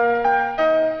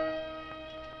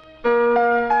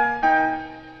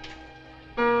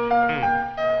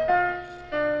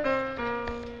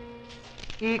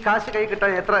 ഈ കാശ് കൈ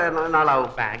കിട്ടാൻ എത്ര നാളാവും?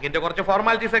 ബാങ്കിന്റെ കുറച്ച്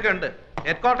ഫോർമാലിറ്റീസ് ഒക്കെ ഉണ്ട്.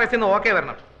 ഹെഡ് ക്വാർട്ടേഴ്സിൽ നിന്ന് ഓക്കെ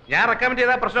വരണം. ഞാൻ റെക്കമെൻഡ്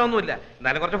ചെയ്താൽ പ്രശ്നമൊന്നുമില്ല.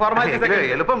 എന്നാലും കുറച്ച് ഫോർമാലിറ്റീസ് ഒക്കെ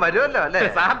എളുപ്പം വരുമല്ലോ അല്ലേ?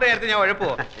 സാറിന്റെ കാര്യത്തിൽ ഞാൻ ഉഴപ്പോ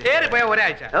ഏറിപ്പോയ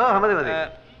ഒരാഴ്ച. മതി മതി.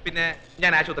 പിന്നെ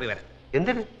ഞാൻ ആശുപത്രി വരാം.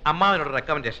 എന്തിന്? അമ്മാവിനോട്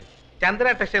റെക്കമെൻഡേഷൻ. ചന്ദ്ര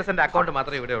ടെക്സ്റ്റൈൽസിന്റെ അക്കൗണ്ട്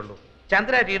മാത്രമേ ഇവിടെ ഉള്ളൂ.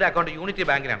 Chandra ടീയുടെ account unity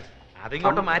ബാങ്കിലാണ്.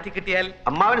 അതിങ്ങോട്ട് മാറ്റി കിട്ടിയാൽ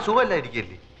അമ്മാവിന്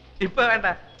സുഖമല്ലായിരിക്കില്ലേ? ഇപ്പൊ വേണ്ട,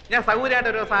 ഞാൻ സൗകര്യമായിട്ട്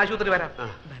ഒരു ദിവസം ആശുപത്രി വരാം.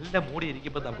 നല്ല മൂടി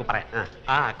ഇരിക്കുമ്പോ നമുക്ക് പറയാം.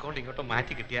 ആ അക്കൗണ്ട് ഇങ്ങോട്ട്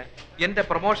മാറ്റി കിട്ടിയാൽ എന്റെ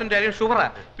പ്രൊമോഷന്റെ കാര്യം ഷുവറാ.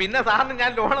 പിന്നെ സാറിന്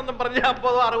ഞാൻ ലോണൊന്നും പറഞ്ഞ്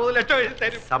 50-60 ലക്ഷം എഴുതി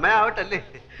തരും. സമയാവട്ടല്ലേ?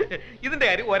 ഇതിന്റെ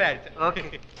കാര്യം ഒരാഴ്ച.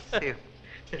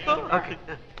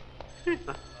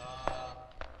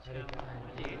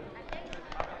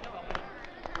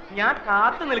 ഞാൻ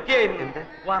കാത്തു നിൽക്കുകയായിരുന്നു.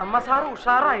 വർമ്മ സാർ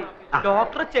ഉഷാറായി.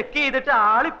 ഡോക്ടർ ചെക്ക് ചെയ്തിട്ട്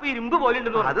ആളിപ്പോ ഇരുമ്പ് പോലെ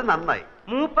ഉണ്ടെന്ന്. അത് നന്നായി.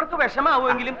 മൂപ്പർക്ക്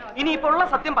വിഷമാവുമെങ്കിലും ഇനിയിപ്പോ ഉള്ള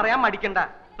സത്യം പറയാൻ മടിക്കണ്ട.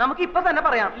 നമുക്ക് ഇപ്പൊ തന്നെ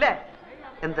പറയാം അല്ലേ?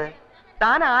 എന്ത്?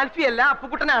 താൻ ആൽഫിയല്ല,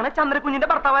 അപ്പുക്കുട്ടനാണ് ചന്ദ്രകുഞ്ഞിന്റെ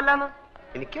ഭർത്താവല്ലാന്ന്.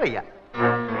 എനിക്ക് വയ്യ.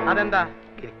 അതെന്താ?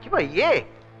 എനിക്ക് വയ്യേ.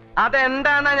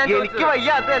 അതെന്താന്നാ ഞാൻ എനിക്ക് വയ്യ.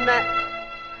 അത് തന്നെ.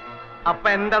 അപ്പൊ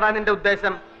എന്താടാ നിന്റെ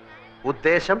ഉദ്ദേശം?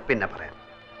 ഉദ്ദേശം പിന്നെ പറയാം.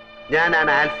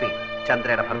 ഞാനാണ് ആൽഫി,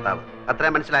 ചന്ദ്രയുടെ ഭർത്താവ്.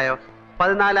 അത്രയും മനസ്സിലായോ?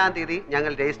 14-ാം തീയതി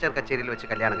ഞങ്ങൾ രജിസ്റ്റർ കച്ചേരിയിൽ വെച്ച്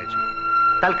കല്യാണം കഴിച്ചു.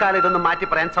 തൽക്കാലം ഇതൊന്നും മാറ്റി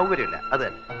പറയാൻ സൗകര്യമില്ല. അത്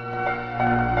തന്നെ.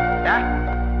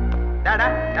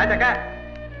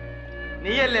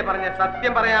 നീയല്ലേ പറഞ്ഞ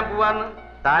സത്യം പറയാൻ പോവാന്ന്?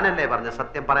 താനല്ലേ പറഞ്ഞ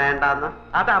സത്യം പറയണ്ടെന്ന്?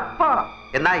 അതപ്പോ.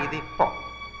 എന്നാ ഇതിപ്പോ.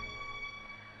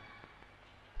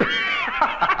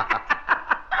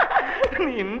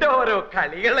 നിന്റെ ഓരോ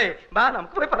കളികളെ. വാ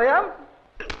നമുക്ക് പോയി പറയാം.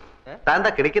 താൻ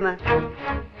എന്താ കിടക്കുന്നത്?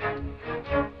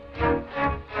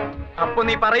 അപ്പൊ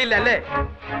നീ പറയില്ല അല്ലേ?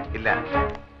 ഇല്ല.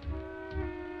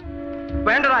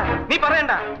 വേണ്ടടാ, നീ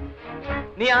പറയണ്ട.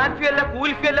 നീ ആൽഫിയല്ല,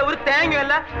 കൂൽഫിയല്ല, ഒരു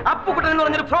തേങ്ങയല്ല, അപ്പുക്കുട്ടൻ എന്ന്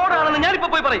പറഞ്ഞൊരു ഫ്രോഡ് ആണെന്ന് ഞാനിപ്പോ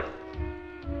പോയി പറയും.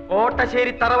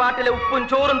 കോട്ടശ്ശേരി തറവാട്ടിലെ ഉപ്പും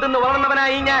ചോറും തിന്ന്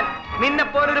വളർന്നവനായി ഞാൻ. നിന്നെ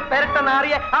പോലൊരു പെരട്ട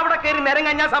നാറിയെ അവിടെ കയറി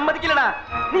നിരങ്ങാൻ ഞാൻ സമ്മതിക്കില്ലടാ.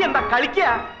 നീ എന്താ കളിക്കുക?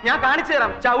 ഞാൻ കാണിച്ചു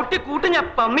തരാം. ചവിട്ടി കൂട്ടി ഞാൻ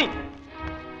പമ്മി.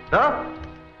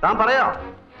 താൻ പറയോ?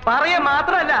 പറയ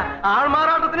മാത്രല്ല,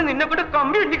 ആൾമാറാട്ടത്തിന് നിന്നെ കൊണ്ട്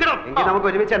കമ്പി ഇടിക്കണം. എങ്കിൽ നമുക്ക്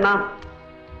ഒരുമിച്ച് എണ്ണാം.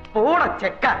 പോട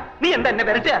ചെക്ക, നീ എന്താ എന്നെ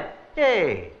പെരട്ടുക?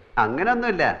 ഏയ്,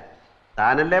 അങ്ങനൊന്നുമില്ല.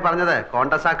 താനല്ലേ പറഞ്ഞത്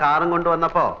കോണ്ടസ കാറും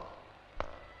കൊണ്ടുവന്നപ്പോ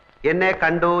എന്നെ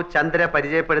കണ്ടു, ചന്ദ്ര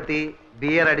പരിചയപ്പെടുത്തി,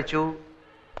 ബിയർ അടിച്ചു.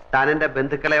 താൻ എന്റെ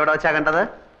ബന്ധുക്കളെ എവിടെ വെച്ചാ കണ്ടത്?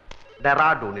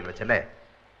 ഡെറാഡൂണിൽ വെച്ചല്ലേ?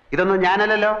 ഇതൊന്നും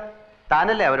ഞാനല്ലല്ലോ,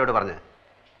 താനല്ലേ അവരോട് പറഞ്ഞത്.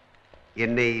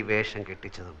 എന്നെ ഈ വേഷം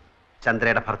കെട്ടിച്ചതും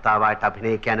ചന്ദ്രയുടെ ഭർത്താവായിട്ട്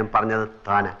അഭിനയിക്കാനും പറഞ്ഞത്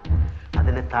താന്.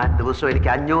 അതിന് താൻ ദിവസവും എനിക്ക്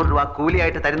 500 രൂപ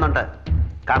കൂലിയായിട്ട് തരുന്നുണ്ട്.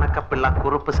 കണക്കപ്പിള്ള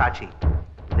കുറുപ്പ് സാക്ഷി.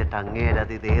 എന്നിട്ട്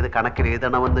അങ്ങേരത് ഇത് ഏത് കണക്കിൽ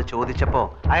എഴുതണമെന്ന് ചോദിച്ചപ്പോ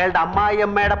അയാളുടെ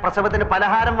അമ്മായിയമ്മയുടെ പ്രസവത്തിന്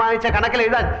പലഹാരം വാങ്ങിച്ച കണക്കിൽ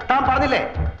എഴുതാൻ താൻ പറഞ്ഞില്ലേ?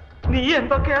 നീ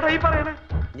എന്തൊക്കെയാടാ ഈ പറയണേ?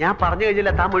 ഞാൻ പറഞ്ഞു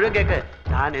കഴിഞ്ഞില്ല, താൻ മുഴുവൻ കേക്ക്.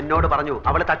 താൻ എന്നോട് പറഞ്ഞു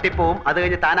അവള് തട്ടിപ്പോവും, അത്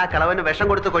കഴിഞ്ഞ് താൻ ആ കിളവന് വിഷം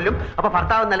കൊടുത്ത് കൊല്ലും, അപ്പൊ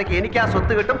ഭർത്താവ് നിലയ്ക്ക് എനിക്ക് ആ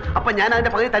സ്വത്ത് കിട്ടും, അപ്പൊ ഞാൻ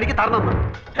അതിന്റെ പകുതി തനിക്ക് തരണമെന്ന്.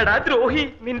 എടാ ദ്രോഹി,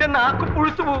 നിന്റെ നാക്ക്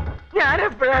പുഴുത്തു പോവും. ഞാൻ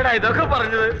എപ്പോഴാടാ ഇതൊക്കെ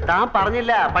പറഞ്ഞത്? താൻ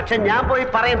പറഞ്ഞില്ല, പക്ഷെ ഞാൻ പോയി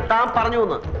പറയും താൻ പറഞ്ഞു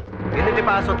എന്ന്.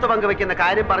 എന്നിട്ടിപ്പോ ആ സ്വത്ത് പങ്കുവെക്കുന്ന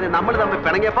കാര്യം പറഞ്ഞ് നമ്മൾ തമ്മിൽ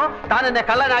പിണങ്ങിയപ്പോ താൻ എന്നെ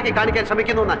കള്ളനാക്കി കാണിക്കാൻ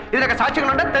ശ്രമിക്കുന്നു എന്ന് ഇതിനൊക്കെ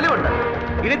സാക്ഷികളുണ്ട്, തെളിവുണ്ട്.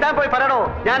 ഇനി താൻ പോയി പറയണോ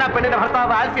ഞാൻ ആ പെണ്ണിന്റെ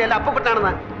ഭർത്താവ് ആൽഫി അല്ല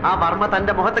അപ്പുക്കുട്ടാണെന്ന്? ആ വർമ്മ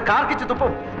തന്റെ മുഖത്ത് കാർക്കിച്ച്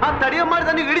തുപ്പും, ആ തടിയന്മാർ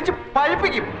തന്നെ ഇടിച്ച്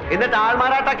പഴിപ്പിക്കും. എന്നിട്ട്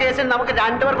ആൾമാരാട്ട കേസിൽ നമുക്ക്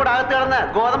രണ്ടുപേർ കൂടെ അകത്ത് കിടന്ന്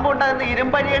ഗോതമ്പ് ഉണ്ടാകുന്ന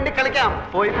ഇരുമ്പഴിയേണ്ടി കളിക്കാം.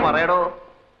 പോയി പറയടോ,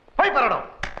 പോയി പറയടോ.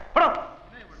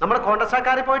 നമ്മുടെ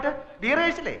കോൺഗ്രസ്സാക്കാരിൽ പോയിട്ട് ബീർ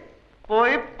കഴിച്ചില്ലേ?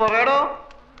 പോയി പറയടോ.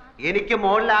 എനിക്ക്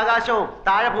മുകളിൽ ആകാശവും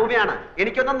താഴെ ഭൂമിയാണ്,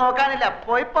 എനിക്കൊന്നും നോക്കാനില്ല.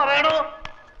 പോയി പറയടോ,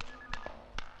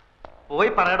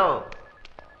 പോയി പറയടോ.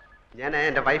 ഞാൻ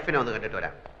എന്റെ വൈഫിനെ ഒന്ന് കണ്ടിട്ട്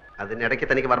വരാം. അതിനിടയ്ക്ക്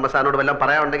തനിക്ക് വർമ്മസാറിനോട് വല്ലതും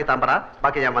പറയാനുണ്ടെങ്കിൽ താൻ പറ,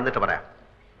 ബാക്കി ഞാൻ വന്നിട്ട് പറയാം.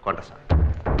 കോൺഗ്രസ്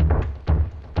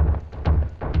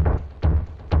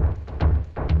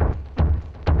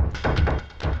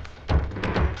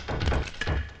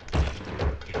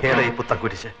ഏതാ ഈ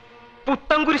പുത്തൻകുരിശ്?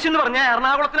 പുത്തൻകുരിശ് എന്ന് പറഞ്ഞാൽ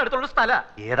എറണാകുളത്തിനടുത്തുള്ള സ്ഥല.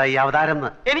 ഏതാ ഈ അവതാരം?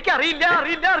 എനിക്കറിയില്ല,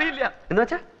 അറിയില്ല, അറിയില്ല. എന്ന്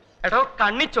വെച്ചാ എടോ,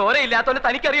 കണ്ണി ചോരയില്ലാത്തോണ്ട്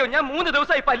തനിക്കറിയോ? ഞാൻ 3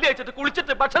 ദിവസമായി പല്ല് കഴിച്ചിട്ട്,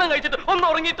 കുളിച്ചിട്ട്, ഭക്ഷണം കഴിച്ചിട്ട്, ഒന്ന്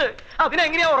ഉറങ്ങിയിട്ട്.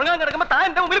 അതിനെങ്ങനെയാ ഉറങ്ങാൻ കിടക്കുമ്പോ താൻ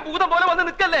എന്റെ മുമ്പിൽ ഭൂതം പോലെ വന്ന്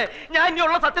നിൽക്കല്ലേ? ഞാൻ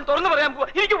ഇനിയുള്ള സത്യം തുറന്നു പറയാൻ പോവാ.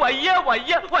 എനിക്ക് വയ്യ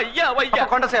വയ്യ വയ്യ വയ്യ.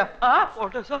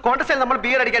 കോൺഗ്രസിൽ നമ്മൾ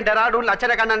ബീർ അടിക്കാൻ ഡെറാഡൂണിൽ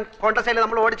അച്ഛനെ കാണാൻ കോൺഗ്രസിൽ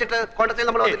നമ്മൾ ഓടിച്ചിട്ട് കോൺഗ്രസിൽ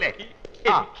നമ്മൾ വന്നില്ലേ?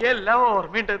 എനിക്ക് എല്ലാം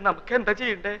ഓർമ്മയുണ്ട്. നമുക്ക് എന്താ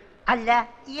ചെയ്യണ്ടേ? അല്ല,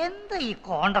 എന്താ ഈ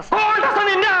കോൺഗ്രസ്?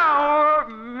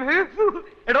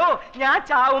 എടോ, ഞാൻ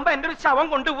ചാവുമ്പോ എന്റെ ഒരു ശവം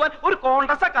കൊണ്ടുപോവാൻ ഒരു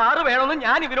കോൺഗ്രസ കാറ് വേണമെന്ന്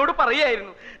ഞാൻ ഇവനോട്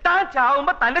പറയായിരുന്നു. താൻ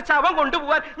ചാവുമ്പോ തന്റെ ശവം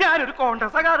കൊണ്ടുപോവാൻ ഞാനൊരു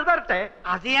കോൺഗ്രസ കാറ് തരട്ടെ?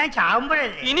 അത് ഞാൻ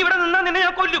ചാവുമ്പോഴല്ലേ. ഇനി ഇവിടെ നിന്നാ നിന്നെ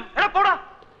ഞാൻ കൊല്ലും. എടാ പോടാ,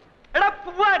 എടാ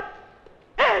പോവാൻ.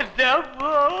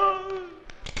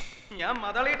 ഞാൻ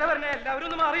മതളിയിട്ട് വരണേ, എല്ലാവരും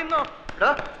ഒന്ന് മാറിയുന്നോ?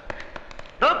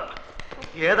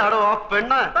 ഏതാടോ ആ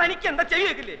പെണ്ണ്? തനിക്ക് എന്താ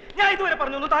ചെയ്യേക്കില്ലേ? ഞാൻ ഇതുവരെ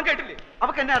പറഞ്ഞൊന്നും താൻ കേട്ടില്ലേ?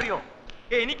 അവക്ക് എന്നെ അറിയോ?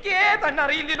 എനിക്കേ തന്നെ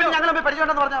അറിയില്ലല്ലോ. ഞങ്ങൾ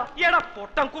പരിചയമുണ്ടെന്ന് പറഞ്ഞോ? എടാ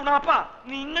പൊട്ടം കുണാപ്പ,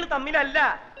 നിങ്ങൾ തമ്മിലല്ല,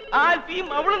 ആൽഫിയും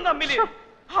അവളും തമ്മില്.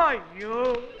 അയ്യോ,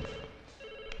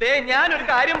 ഞാനൊരു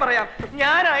കാര്യം പറയാം.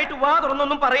 ഞാനായിട്ട് വാ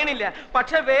തുറന്നൊന്നും പറയണില്ല,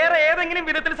 പക്ഷെ വേറെ ഏതെങ്കിലും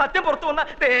വിധത്തിൽ സത്യം പുറത്തു വന്നാ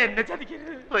എന്നെ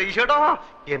ചതിക്കരുത്.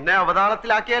 എന്നെ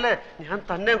അവതാളത്തിലാക്കിയാല് ഞാൻ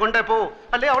തന്നെ കൊണ്ടേ പോവും.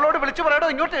 അല്ലെ അവളോട് വിളിച്ചു പറയടോ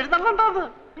ഇങ്ങോട്ട് എഴുന്നള്ളണ്ടാന്ന്.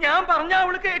 ഞാൻ പറഞ്ഞ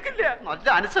അവള് കേക്കില്ല. നല്ല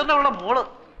അനുസരണമുള്ള മോള്.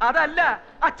 അതല്ല,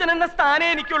 അച്ഛൻ എന്ന സ്ഥാനേ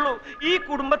എനിക്കുള്ളൂ. ഈ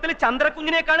കുടുംബത്തിൽ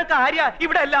ചന്ദ്രകുഞ്ഞിനേക്കാണ് കാര്യ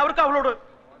ഇവിടെ എല്ലാവർക്കും അവളോട്.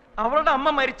 അവളുടെ അമ്മ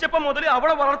മരിച്ചപ്പോ മുതൽ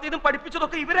അവളെ വളർത്തിയതും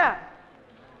പഠിപ്പിച്ചതൊക്കെ ഇവരാ.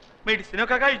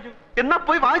 മെഡിസിനൊക്കെ കഴിഞ്ഞു. എന്നാ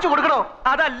പോയി വാങ്ങിച്ചു കൊടുക്കണോ?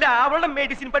 അതല്ല, അവളുടെ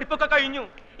മെഡിസിൻ പഠിപ്പൊക്കെ കഴിഞ്ഞു.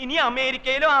 ഇനി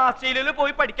അമേരിക്കയിലോ ആസ്ട്രേലിയയിലോ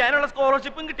പോയി പഠിക്കാനുള്ള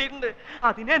സ്കോളർഷിപ്പും കിട്ടിയിട്ടുണ്ട്.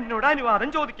 അതിന് എന്നോട് അനുവാദം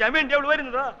ചോദിക്കാൻ വേണ്ടി അവള്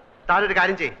വരുന്നതാ. താനൊരു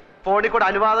കാര്യം ചെയ്യ്, ഫോണിൽ കൂടെ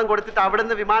അനുവാദം കൊടുത്തിട്ട്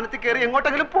അവിടുന്ന് വിമാനത്തിൽ കയറി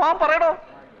എങ്ങോട്ടെങ്കിലും പോവാൻ പറയണോ?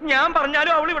 ഞാൻ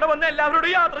പറഞ്ഞാലും അവൾ ഇവിടെ വന്ന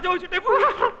എല്ലാവരോടും യാത്ര ചോദിച്ചിട്ടേ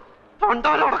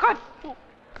തൊണ്ടാലോടക്കാൻ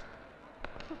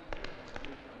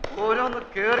ഓരോന്ന്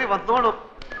കേറി വന്നോളും.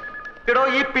 എടോ,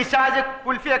 ഈ പിശാച്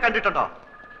കുൽഫിയെ കണ്ടിട്ടുണ്ടോ?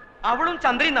 അവളും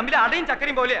ചന്ദ്രയും തമ്മിൽ അടയും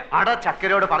ചക്കരയും പോലെയാ. അട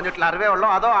ചക്കരയോട് പറഞ്ഞിട്ടുള്ള അറിവേ ഉള്ളോ,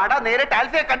 അതോ അട നേരിട്ട്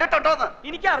ആൽഫിയെ കണ്ടിട്ടുണ്ടോന്ന്?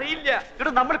 എനിക്കറിയില്ല.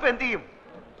 ഇവിടെ നമ്മളിപ്പോ എന്ത് ചെയ്യും?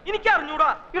 എനിക്കറിഞ്ഞൂടാ.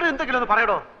 ഇവിടെ എന്തെങ്കിലും ഒന്ന്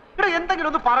പറയടോ, ഇവിടെ എന്തെങ്കിലും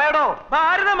ഒന്ന് പറയടോ.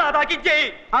 ഭാരത മാതാക്കി ജയ്.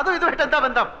 അതും ഇതുമായിട്ട് എന്താ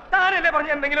ബന്ധം? താനല്ലേ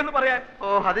പറഞ്ഞ എന്തെങ്കിലും ഒന്ന് പറയാൻ.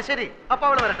 ഓ അത് ശരി. അപ്പൊ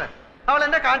അവള് വരട്ടെ, അവൾ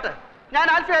എന്നെ കാണട്ടെ. ഞാൻ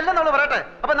ആൽഫി അല്ലെന്ന് അവള് പറയട്ടെ.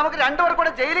 അപ്പൊ നമുക്ക് രണ്ടുപേർ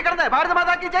കൂടെ ജയിലിൽ കിടന്ന് ഭാരത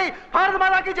മാതാക്കി ജയ്, ഭാരത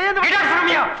മാതാക്കി ജയ് എന്ന്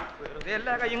വെറുതെ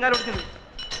എല്ലാ കയ്യും കാലും ഒടിഞ്ഞത്.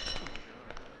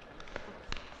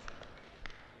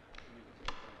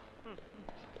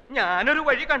 ഞാനൊരു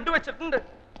വഴി കണ്ടുവച്ചിട്ടുണ്ട്.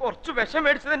 കുറച്ച് വിഷം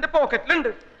മേടിച്ചത് എന്റെ പോക്കറ്റിലുണ്ട്.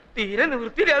 തീരെ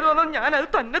നിവൃത്തിയില്ലാതെ വന്നാൽ ഞാൻ അത്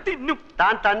തന്നെ തിന്നും.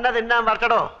 താൻ തന്നെ തിന്നാൻ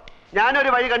വരട്ടടോ. ഞാനൊരു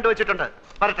വഴി കണ്ടുവച്ചിട്ടുണ്ട്,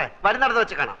 വരട്ടെ, വരുന്നിടത്ത്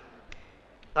വെച്ച് കാണാം.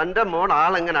 തന്റെ മോൾ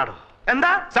ആളെങ്ങനാടോ?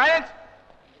 എന്താ സയൻസ്?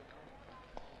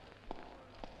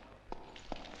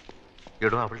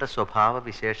 എടോ, അവളുടെ സ്വഭാവ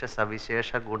വിശേഷ സവിശേഷ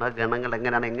ഗുണഗണങ്ങൾ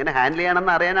എങ്ങനെയാണ്, എങ്ങനെ ഹാൻഡിൽ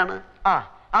ചെയ്യണമെന്ന് അറിയാനാണ്. ആ,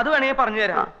 അത് വേണമെങ്കിൽ പറഞ്ഞു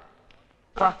തരാം.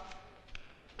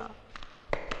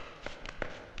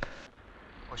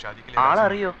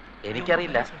 ആളറിയോ?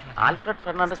 എനിക്കറിയില്ല. ആൽഫ്രഡ്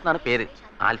ഫെർണാണ്ടസ് എന്നാണ് പേര്.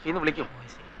 ആൽഫിന്ന് വിളിക്കും.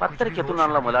 10:30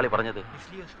 എത്തുന്നാണല്ലോ മുതലാളി പറഞ്ഞത്.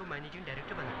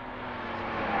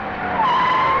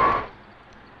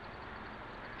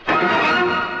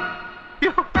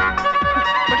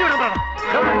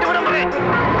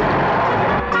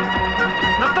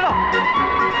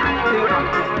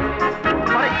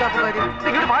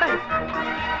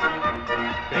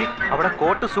 അവിടെ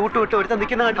കോട്ട് സൂട്ട് വിട്ട് ഒരുത്ത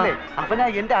നിൽക്കുന്ന കണ്ടില്ലേ? അവനാ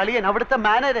എന്റെ അളിയൻ, അവിടുത്തെ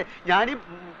മാനേജർ. ഞാനീ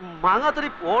മാങ്ങാത്തൊരു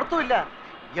ഓർത്തുമില്ല.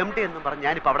 MD എന്നും പറഞ്ഞ്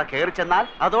ഞാനിപ്പോ അവിടെ കയറി ചെന്നാൽ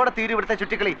അതോടെ തീരും ഇവിടുത്തെ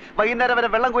ചുറ്റിക്കളി. വൈകുന്നേരം വരെ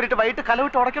വെള്ളം കോരിട്ട് വൈകിട്ട്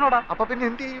കലവിട്ട് ഉടക്കണോടാ. അപ്പൊ പിന്നെ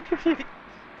എന്ത് ചെയ്യും?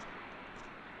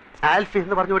 ആൽഫി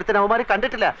എന്ന് പറഞ്ഞു ഒരുത്തൻ അവന്മാരെ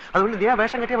കണ്ടിട്ടില്ല. അതുകൊണ്ട് നീ ആ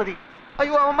വേഷം കെട്ടിയാ മതി.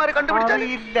 അയ്യോ, അവന്മാരെ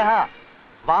കണ്ടുപിടിച്ചില്ല.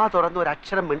 വാ തുറന്ന് ഒരു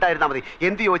അക്ഷരം മിണ്ടായിരുന്നാ മതി.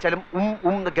 എന്ത് ചോദിച്ചാലും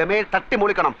ഗമയെ തട്ടി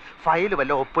മൂളിക്കണം. ഫയൽ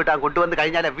വല്ല ഒപ്പിട്ടാൻ കൊണ്ടുവന്ന്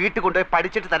കഴിഞ്ഞാൽ വീട്ടിൽ കൊണ്ടുപോയി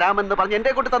പഠിച്ചിട്ട് തരാമെന്ന് പറഞ്ഞ്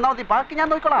എന്റെ കൊണ്ട് തന്നാ മതി. ബാക്കി ഞാൻ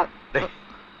നോക്കിക്കോളാം.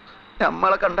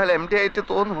 നമ്മളെ കണ്ടാൽ MD ആയിട്ട്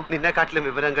തോന്നുന്നു. നിന്നെക്കാട്ടിലും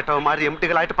വിവരം കേട്ടവന്മാർ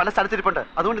MDകളായിട്ട് പല സ്ഥലത്തിരിപ്പുണ്ട്.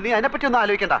 അതുകൊണ്ട് നീ അതിനെപ്പറ്റി ഒന്നും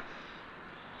ആലോചിക്കണ്ട.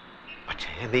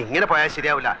 പക്ഷേ നീ ഇങ്ങനെ പോയാൽ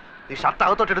ശരിയാവില്ല. നീ ഷർട്ട്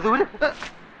അകത്തോട്ടെടുത്ത് ഊര്.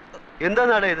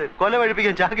 എന്താന്നാണ് ഇത്? കൊല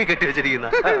വഴിപ്പിക്കാൻ ചാക്കി കെട്ടി വെച്ചിരിക്കുന്ന.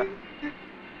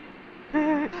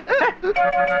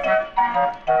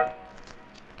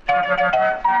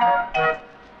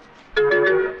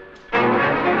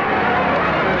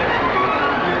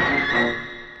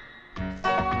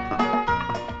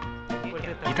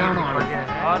 ഇതാണോ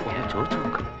ചോദിച്ചു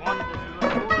നോക്ക്.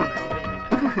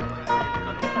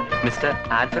 മിസ്റ്റർ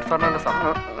ആൽഫ്രഡ് ഫെർണാണ്ടസ് ആണ്.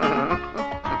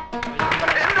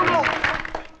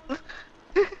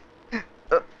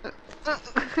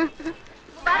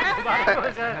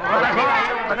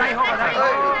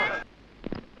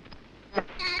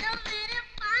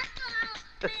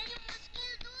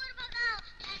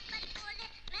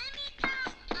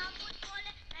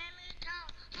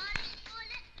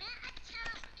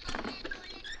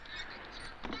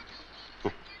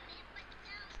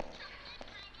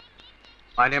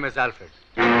 My name is Alfred.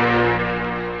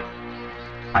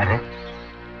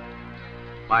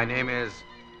 My name is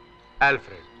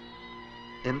Alfred.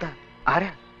 എന്താ? ആരാ?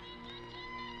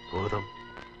 ഭൂതം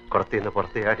കുറത്തിന്ന്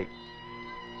പുറത്തേയാടി.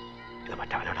 ഇത്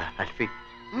മറ്റവനാണ് Alfie.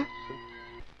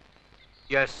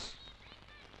 Yes.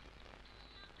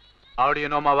 How do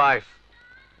you know my wife?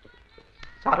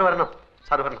 Sir വരണം,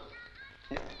 സാറ് വരണം.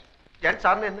 ഞാൻ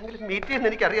സാറിനെ എന്തെങ്കിലും മീറ്റ്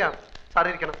ചെയ്യുന്ന എനിക്കറിയാം. സാർ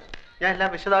ഇരിക്കണം, ഞാൻ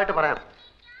എല്ലാം വിശദമായിട്ട് പറയാം.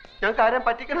 ഞാൻ കാര്യം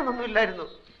പറ്റിക്കണമെന്നൊന്നും ഇല്ലായിരുന്നു.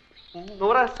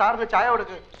 നൂറ സാറിന് ചായ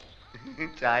കൊടുക്ക്.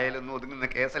 ചായയിലൊന്നും ഒതുങ്ങുന്ന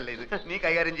കേസല്ലേ ഇത്, നീ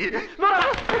കൈകാര്യം ചെയ്യും.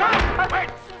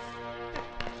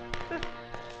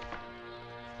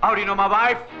 How do you know my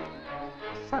wife?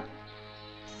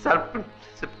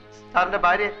 സാറിന്റെ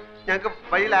ഭാര്യ ഞങ്ങൾക്ക്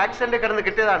വഴിയിൽ ആക്സിഡന്റ് കിടന്ന്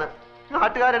കിട്ടിയതാണ്.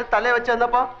 നാട്ടുകാരെടുത്ത് തലേ വെച്ച്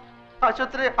ചെന്നപ്പോ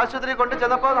ആശുപത്രി കൊണ്ട്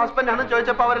ചെന്നപ്പോ ഹസ്ബൻഡ് ആണെന്ന്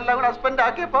ചോദിച്ചപ്പോ അവരെല്ലാം കൂടെ ഹസ്ബൻഡ്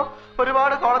ആക്കിയപ്പോ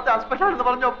ഒരുപാട് കോളത്തെ ഹസ്ബൻഡ് ആണെന്ന്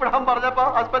പറഞ്ഞ് ഒപ്പിടാൻ പറഞ്ഞപ്പോ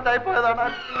ഹസ്ബൻഡ് ആയി പോയതാണ്.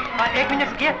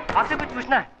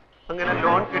 അങ്ങനെ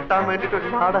ലോൺ കിട്ടാൻ വേണ്ടിട്ട് ഒരു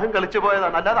നാടകം കളിച്ചു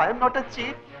പോയതാണ്. അല്ലാതെ I am not A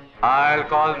chief. I'll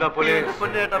call the police.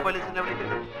 പോലീസിനെ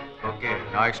വിളിക്കുന്നത്. Okay,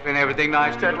 now explain everything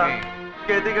nice to me.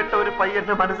 ഗതികെട്ട ഒരു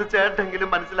പയ്യന്റെ മനസ്സ് ചേട്ടെങ്കിലും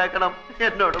മനസ്സിലാക്കണം.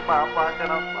 എന്നോട്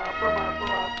മാപ്പാക്കണം.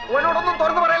 ഓനോടൊന്നും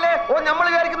തുറന്നു പറയല്ലേ. ഓ നമ്മൾ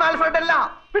വിചാരിക്കുന്ന ആൽഫ്രഡ് അല്ല.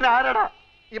 പിന്നെ ആരാടാ?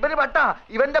 ഇവന് വട്ട.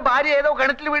 ഇവന്റെ ഭാര്യ ഏതോ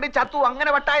കിണറ്റിൽ വീട് ചത്തു,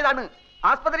 അങ്ങനെ വട്ടായതാണ്.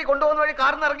 ആസ്പത്രി കൊണ്ടുപോകുന്ന വഴി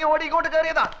കാറിന് ഇറങ്ങി ഓടി ഇങ്ങോട്ട്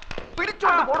കയറിയതാ.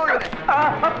 പിടിച്ചോണ്ട് പോടോ ഇവനെ.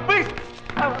 Please,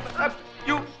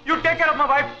 you take care of my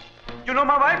wife. You know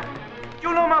my wife.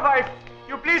 You know my wife.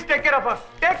 You please take care of her.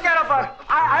 Take care of her.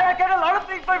 I get a lot of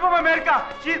things from America.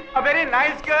 She's a very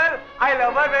nice girl. I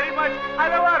love her very much. I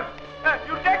love her.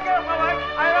 You take care of my wife.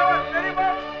 I love her very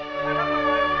much. I love my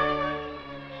wife.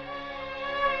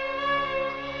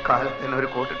 കാലത്തിന് ഒരു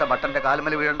കോട്ടിട്ട ബട്ടന്റെ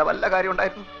കാലുമല വീഴേണ്ട വല്ല കാര്യം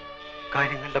ഉണ്ടായിരുന്നു?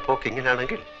 കാര്യങ്ങളുടെ പോക്ക്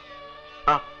ഇങ്ങനെയാണെങ്കിൽ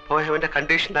ആ പോയവന്റെ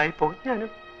കണ്ടീഷനായി പോകും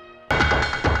ഞാനും.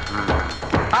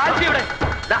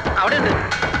 അവിടെ ഉണ്ട്.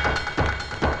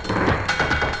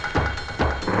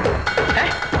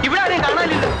 ഇവിടെ ആരെയും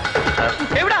കാണാനില്ല.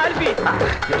 എവിടെ ആൽഫി?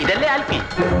 ഇതല്ലേ ആൽഫി?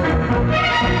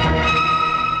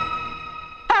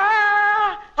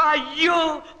 അയ്യോ,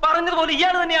 പറഞ്ഞതുപോലെ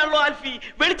ഇയാൾ തന്നെയാണല്ലോ ആൽഫി.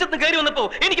 വെളിച്ചത്ത് കയറി വന്നപ്പോ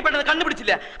എനിക്ക് പെട്ടെന്ന്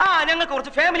കണ്ടുപിടിച്ചില്ല. ഞങ്ങൾക്ക്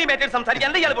കുറച്ച് ഫാമിലി മാറ്റേഴ്സ് സംസാരിക്കാൻ.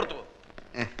 എന്താ ഇയാൾ പുറത്തു?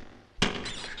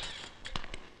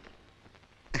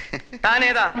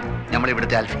 താനേതാ? നമ്മൾ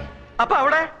ഇവിടുത്തെ ആൽഫി. അപ്പൊ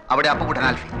അവിടെ അപ്പുകുട്ടൻ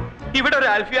ആൽഫി. ഇവിടെ ഒരു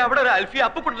ആൽഫി, അവിടെ ഒരു ആൽഫി,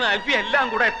 അപ്പുകുട്ടൻ ആൽഫി, എല്ലാം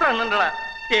കൂടെ എത്ര എണ്ണണ്ടടാ?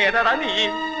 ഏതാടാ നീ?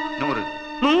 100.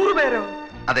 100 പേരോ?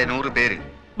 അതെ, 100 പേര്.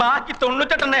 ബാക്കി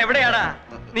 98 എവിടെയാടാ?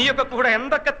 നീയൊക്കെ കൂടെ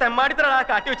എന്തൊക്കെ തെമ്മാടിത്തരാ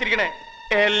കാട്ടി വെച്ചിരിക്കണേ?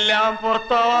 എല്ലാം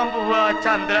പുറത്താവാൻ പോവാ.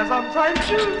 ചന്ദ്ര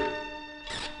സംസാരിച്ചു.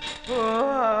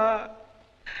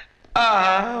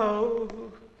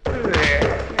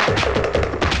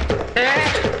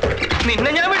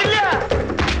 നിന്നെ ഞാൻ വിടില്ല.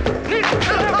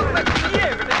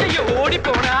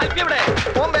 ഓടിപ്പോണ ആൽഫി എവിടെ?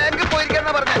 ബാങ്കിൽ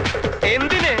പോയിരിക്കാന്നാ പറഞ്ഞ.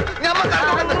 എന്തിന്?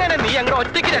 അങ്ങനെ നീ അങ്ങനെ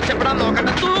ഒറ്റയ്ക്ക് രക്ഷപ്പെടാൻ നോക്കണ്ട.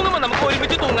 തൂങ്ങുമ്പോ നമുക്ക്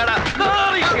ഒരുമിച്ച് തൂങ്ങടാ.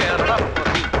 കേരളം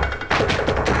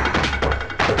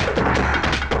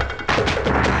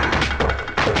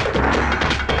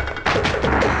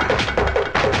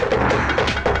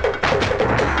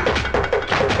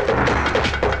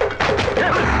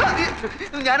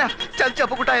ഞാനാ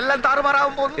ചപ്പുകുട്ട എല്ലാം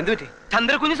താറുമാറാവും പോകുന്നു. എന്ത് പറ്റി?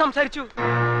 ചന്ദ്രകുഞ്ഞ് സംസാരിച്ചു.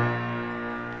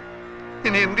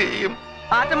 ഇനി എന്ത് ചെയ്യും?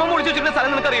 ആറ്റമ്മ മുടിച്ചു വെച്ചിരുന്ന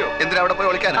സ്ഥലം നിനക്കറിയോ? എന്തിനാ അവിടെ പോയി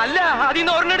ഒളിക്കാൻ? അല്ല,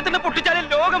 അതിന്ന് ഒരെണ്ണെടുത്ത് പൊട്ടിച്ചാലും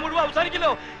ലോകം മുഴുവൻ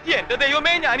അവസാനിക്കല്ലോ. എന്റെ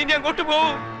ദൈവമേ, ഞാനിനി അങ്ങോട്ട്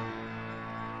പോവും.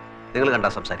 നിങ്ങൾ കണ്ടാ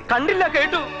സംസാരിക്കും? കണ്ടില്ല,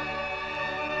 കേട്ടു.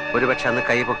 ഒരുപക്ഷെ അന്ന്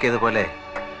കൈ പൊക്കിയതുപോലെ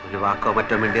ഒരു വാക്കോ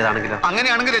മറ്റോ മിണ്ടിയതാണെങ്കിലോ?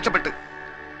 അങ്ങനെയാണെങ്കിൽ രക്ഷപ്പെട്ട്.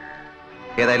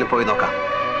 ഏതായാലും പോയി നോക്കാം.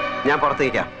 ഞാൻ പുറത്ത്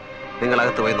നിൽക്കാം,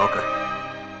 നിങ്ങളകത്ത് പോയി നോക്ക്.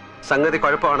 സംഗതി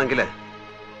കുഴപ്പമാണെങ്കിൽ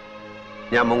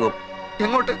ഞാൻ മുങ്ങും.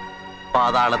 എങ്ങോട്ട്?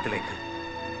 പാതാളത്തിലേക്ക്.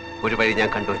 ഒരു വഴി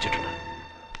ഞാൻ കണ്ടുവച്ചിട്ടുണ്ട്.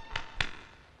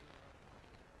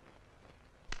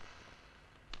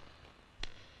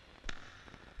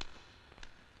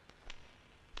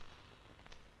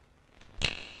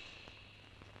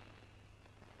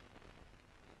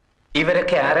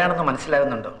 ഇവരൊക്കെ ആരാണെന്ന്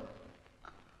മനസ്സിലാകുന്നുണ്ടോ?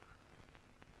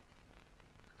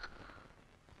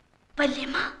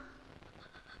 വല്യമ്മ,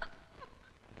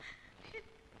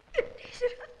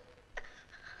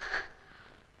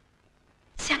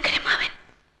 ശങ്കരമാവൻ,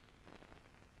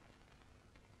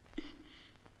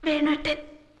 വേണുട്ടൻ.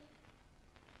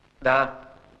 ദാ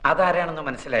അതാരാണെന്ന്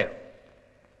മനസ്സിലായോ?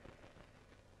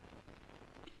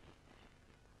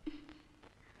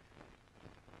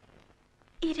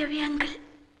 ഇരവിയങ്കിൾ.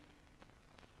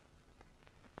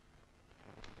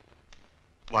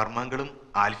 വർമ്മങ്ങളും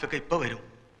ആൽഫൊക്കെ ഇപ്പൊ വരും.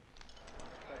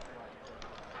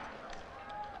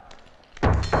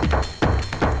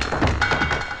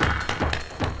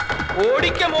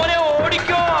 ഓടിക്ക മോനെ,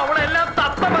 ഓടിക്കോ. അവിടെ എല്ലാം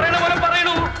തത്ത പറയണ പോലെ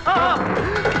പറയണു.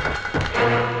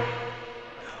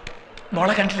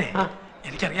 മോളെ കണ്ടില്ലേ?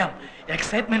 എനിക്കറിയാം,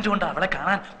 എക്സൈറ്റ്മെന്റ് കൊണ്ട് അവളെ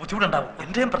കാണാൻ ബുദ്ധിമുട്ടുണ്ടാവും.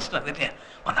 എന്റെയും പ്രശ്നം അത് തന്നെയാ.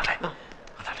 വന്നാട്ടെ,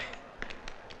 വന്നാട്ടെ.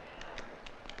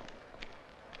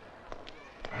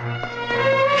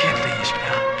 എന്റെ ഈശ്വര,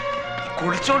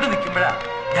 കുളിച്ചോണ്ട് നിൽക്കുമ്പോഴാ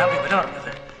ഞാൻ വിവരം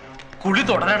അറിഞ്ഞത്. കുളി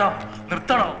തുടരണോ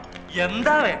നിർത്തണോ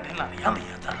എന്താ വേണ്ടെന്ന് അറിയാൻ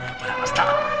വയ്യാത്ത ഒരവസ്ഥ.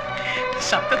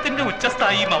 ശബ്ദത്തിന്റെ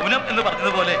ഉച്ചസ്ഥായി മൗനം എന്ന്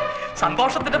പറഞ്ഞതുപോലെ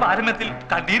സന്തോഷത്തിന്റെ പാരമ്യത്തിൽ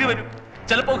കണ്ണീര് വരും.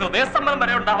 ചിലപ്പോ ഹൃദയസ്തംഭനം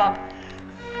വരെ ഉണ്ടാവാം.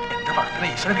 എന്റെ പ്രാർത്ഥന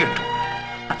ഈശ്വരൻ കേട്ടു.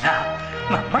 അല്ല,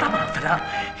 നമ്മുടെ പ്രാർത്ഥന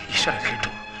ഈശ്വരൻ കേട്ടു.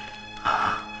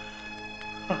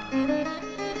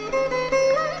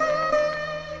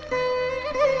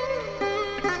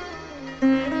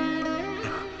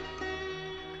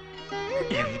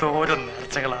 എന്തോരം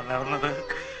നേർച്ചകളാണ് നടന്നത്.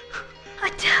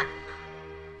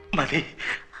 മതി,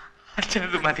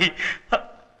 അച്ഛനത് മതി.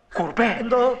 കുറുപ്പേ,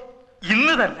 എന്തോ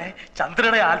ഇന്ന് തന്നെ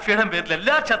ചന്ദ്രയുടെ ആൽഫയുടെ പേരിൽ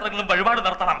എല്ലാ ക്ഷേത്രങ്ങളും വഴിപാട്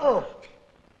നടത്തണം.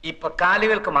 ഇപ്പൊ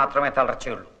കാലുകൾക്ക് മാത്രമേ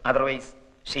തളർച്ചയുള്ളൂ. Otherwise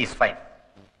she's fine.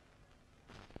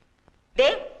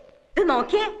 ഇത്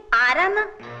നോക്കിയേ, ആരാന്ന്?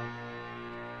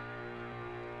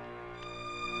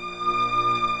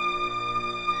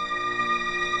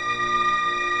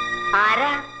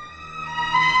 ആരാ?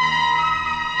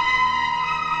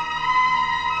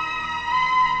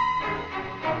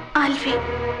 ആൽഫി.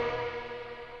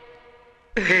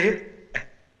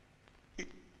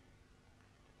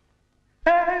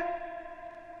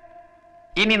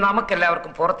 ഇനി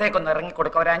നമുക്കെല്ലാവർക്കും പുറത്തേക്കൊന്ന്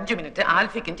ഇറങ്ങിക്കൊടുക്കാം. ഒരു 5 മിനിറ്റ്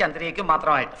ആൽഫിക്കും ചന്ദ്രയ്ക്കും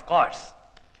മാത്രമായിട്ട്. Of course.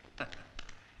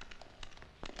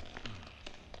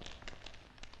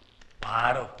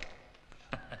 പാടോ.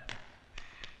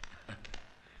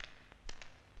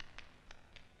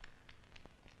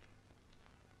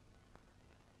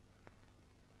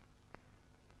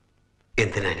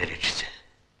 എന്തിനാ എന്നെ രക്ഷിച്ച്?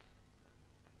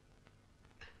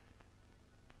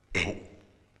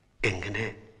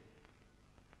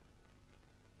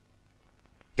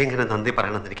 എങ്ങനെ നന്ദി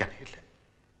പറയണമെന്ന് എനിക്കറിയില്ല.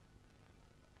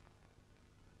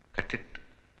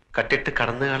 കട്ടിട്ട്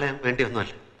കടന്നു കളയാൻ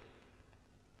വേണ്ടിയൊന്നുമല്ല,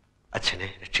 അച്ഛനെ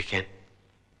രക്ഷിക്കാൻ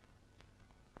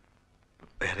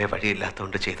വേറെ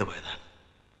വഴിയില്ലാത്തതുകൊണ്ട് ചെയ്തു പോയതാണ്.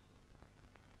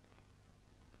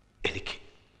 എനിക്ക്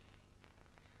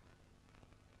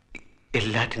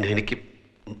എല്ലാറ്റിനും എനിക്ക്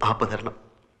മാപ്പ് തരണം.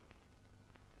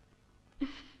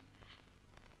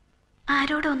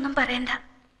 ആരോടൊന്നും പറയണ്ട.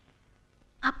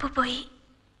 അപ്പു പോയി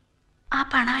ആ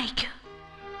പണം അയക്കൂ.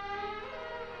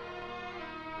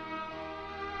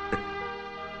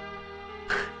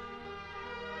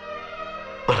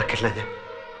 മറക്കില്ല, ഞാൻ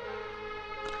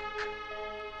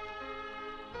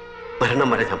മരണം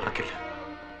വരെ ഞാൻ മറക്കില്ല.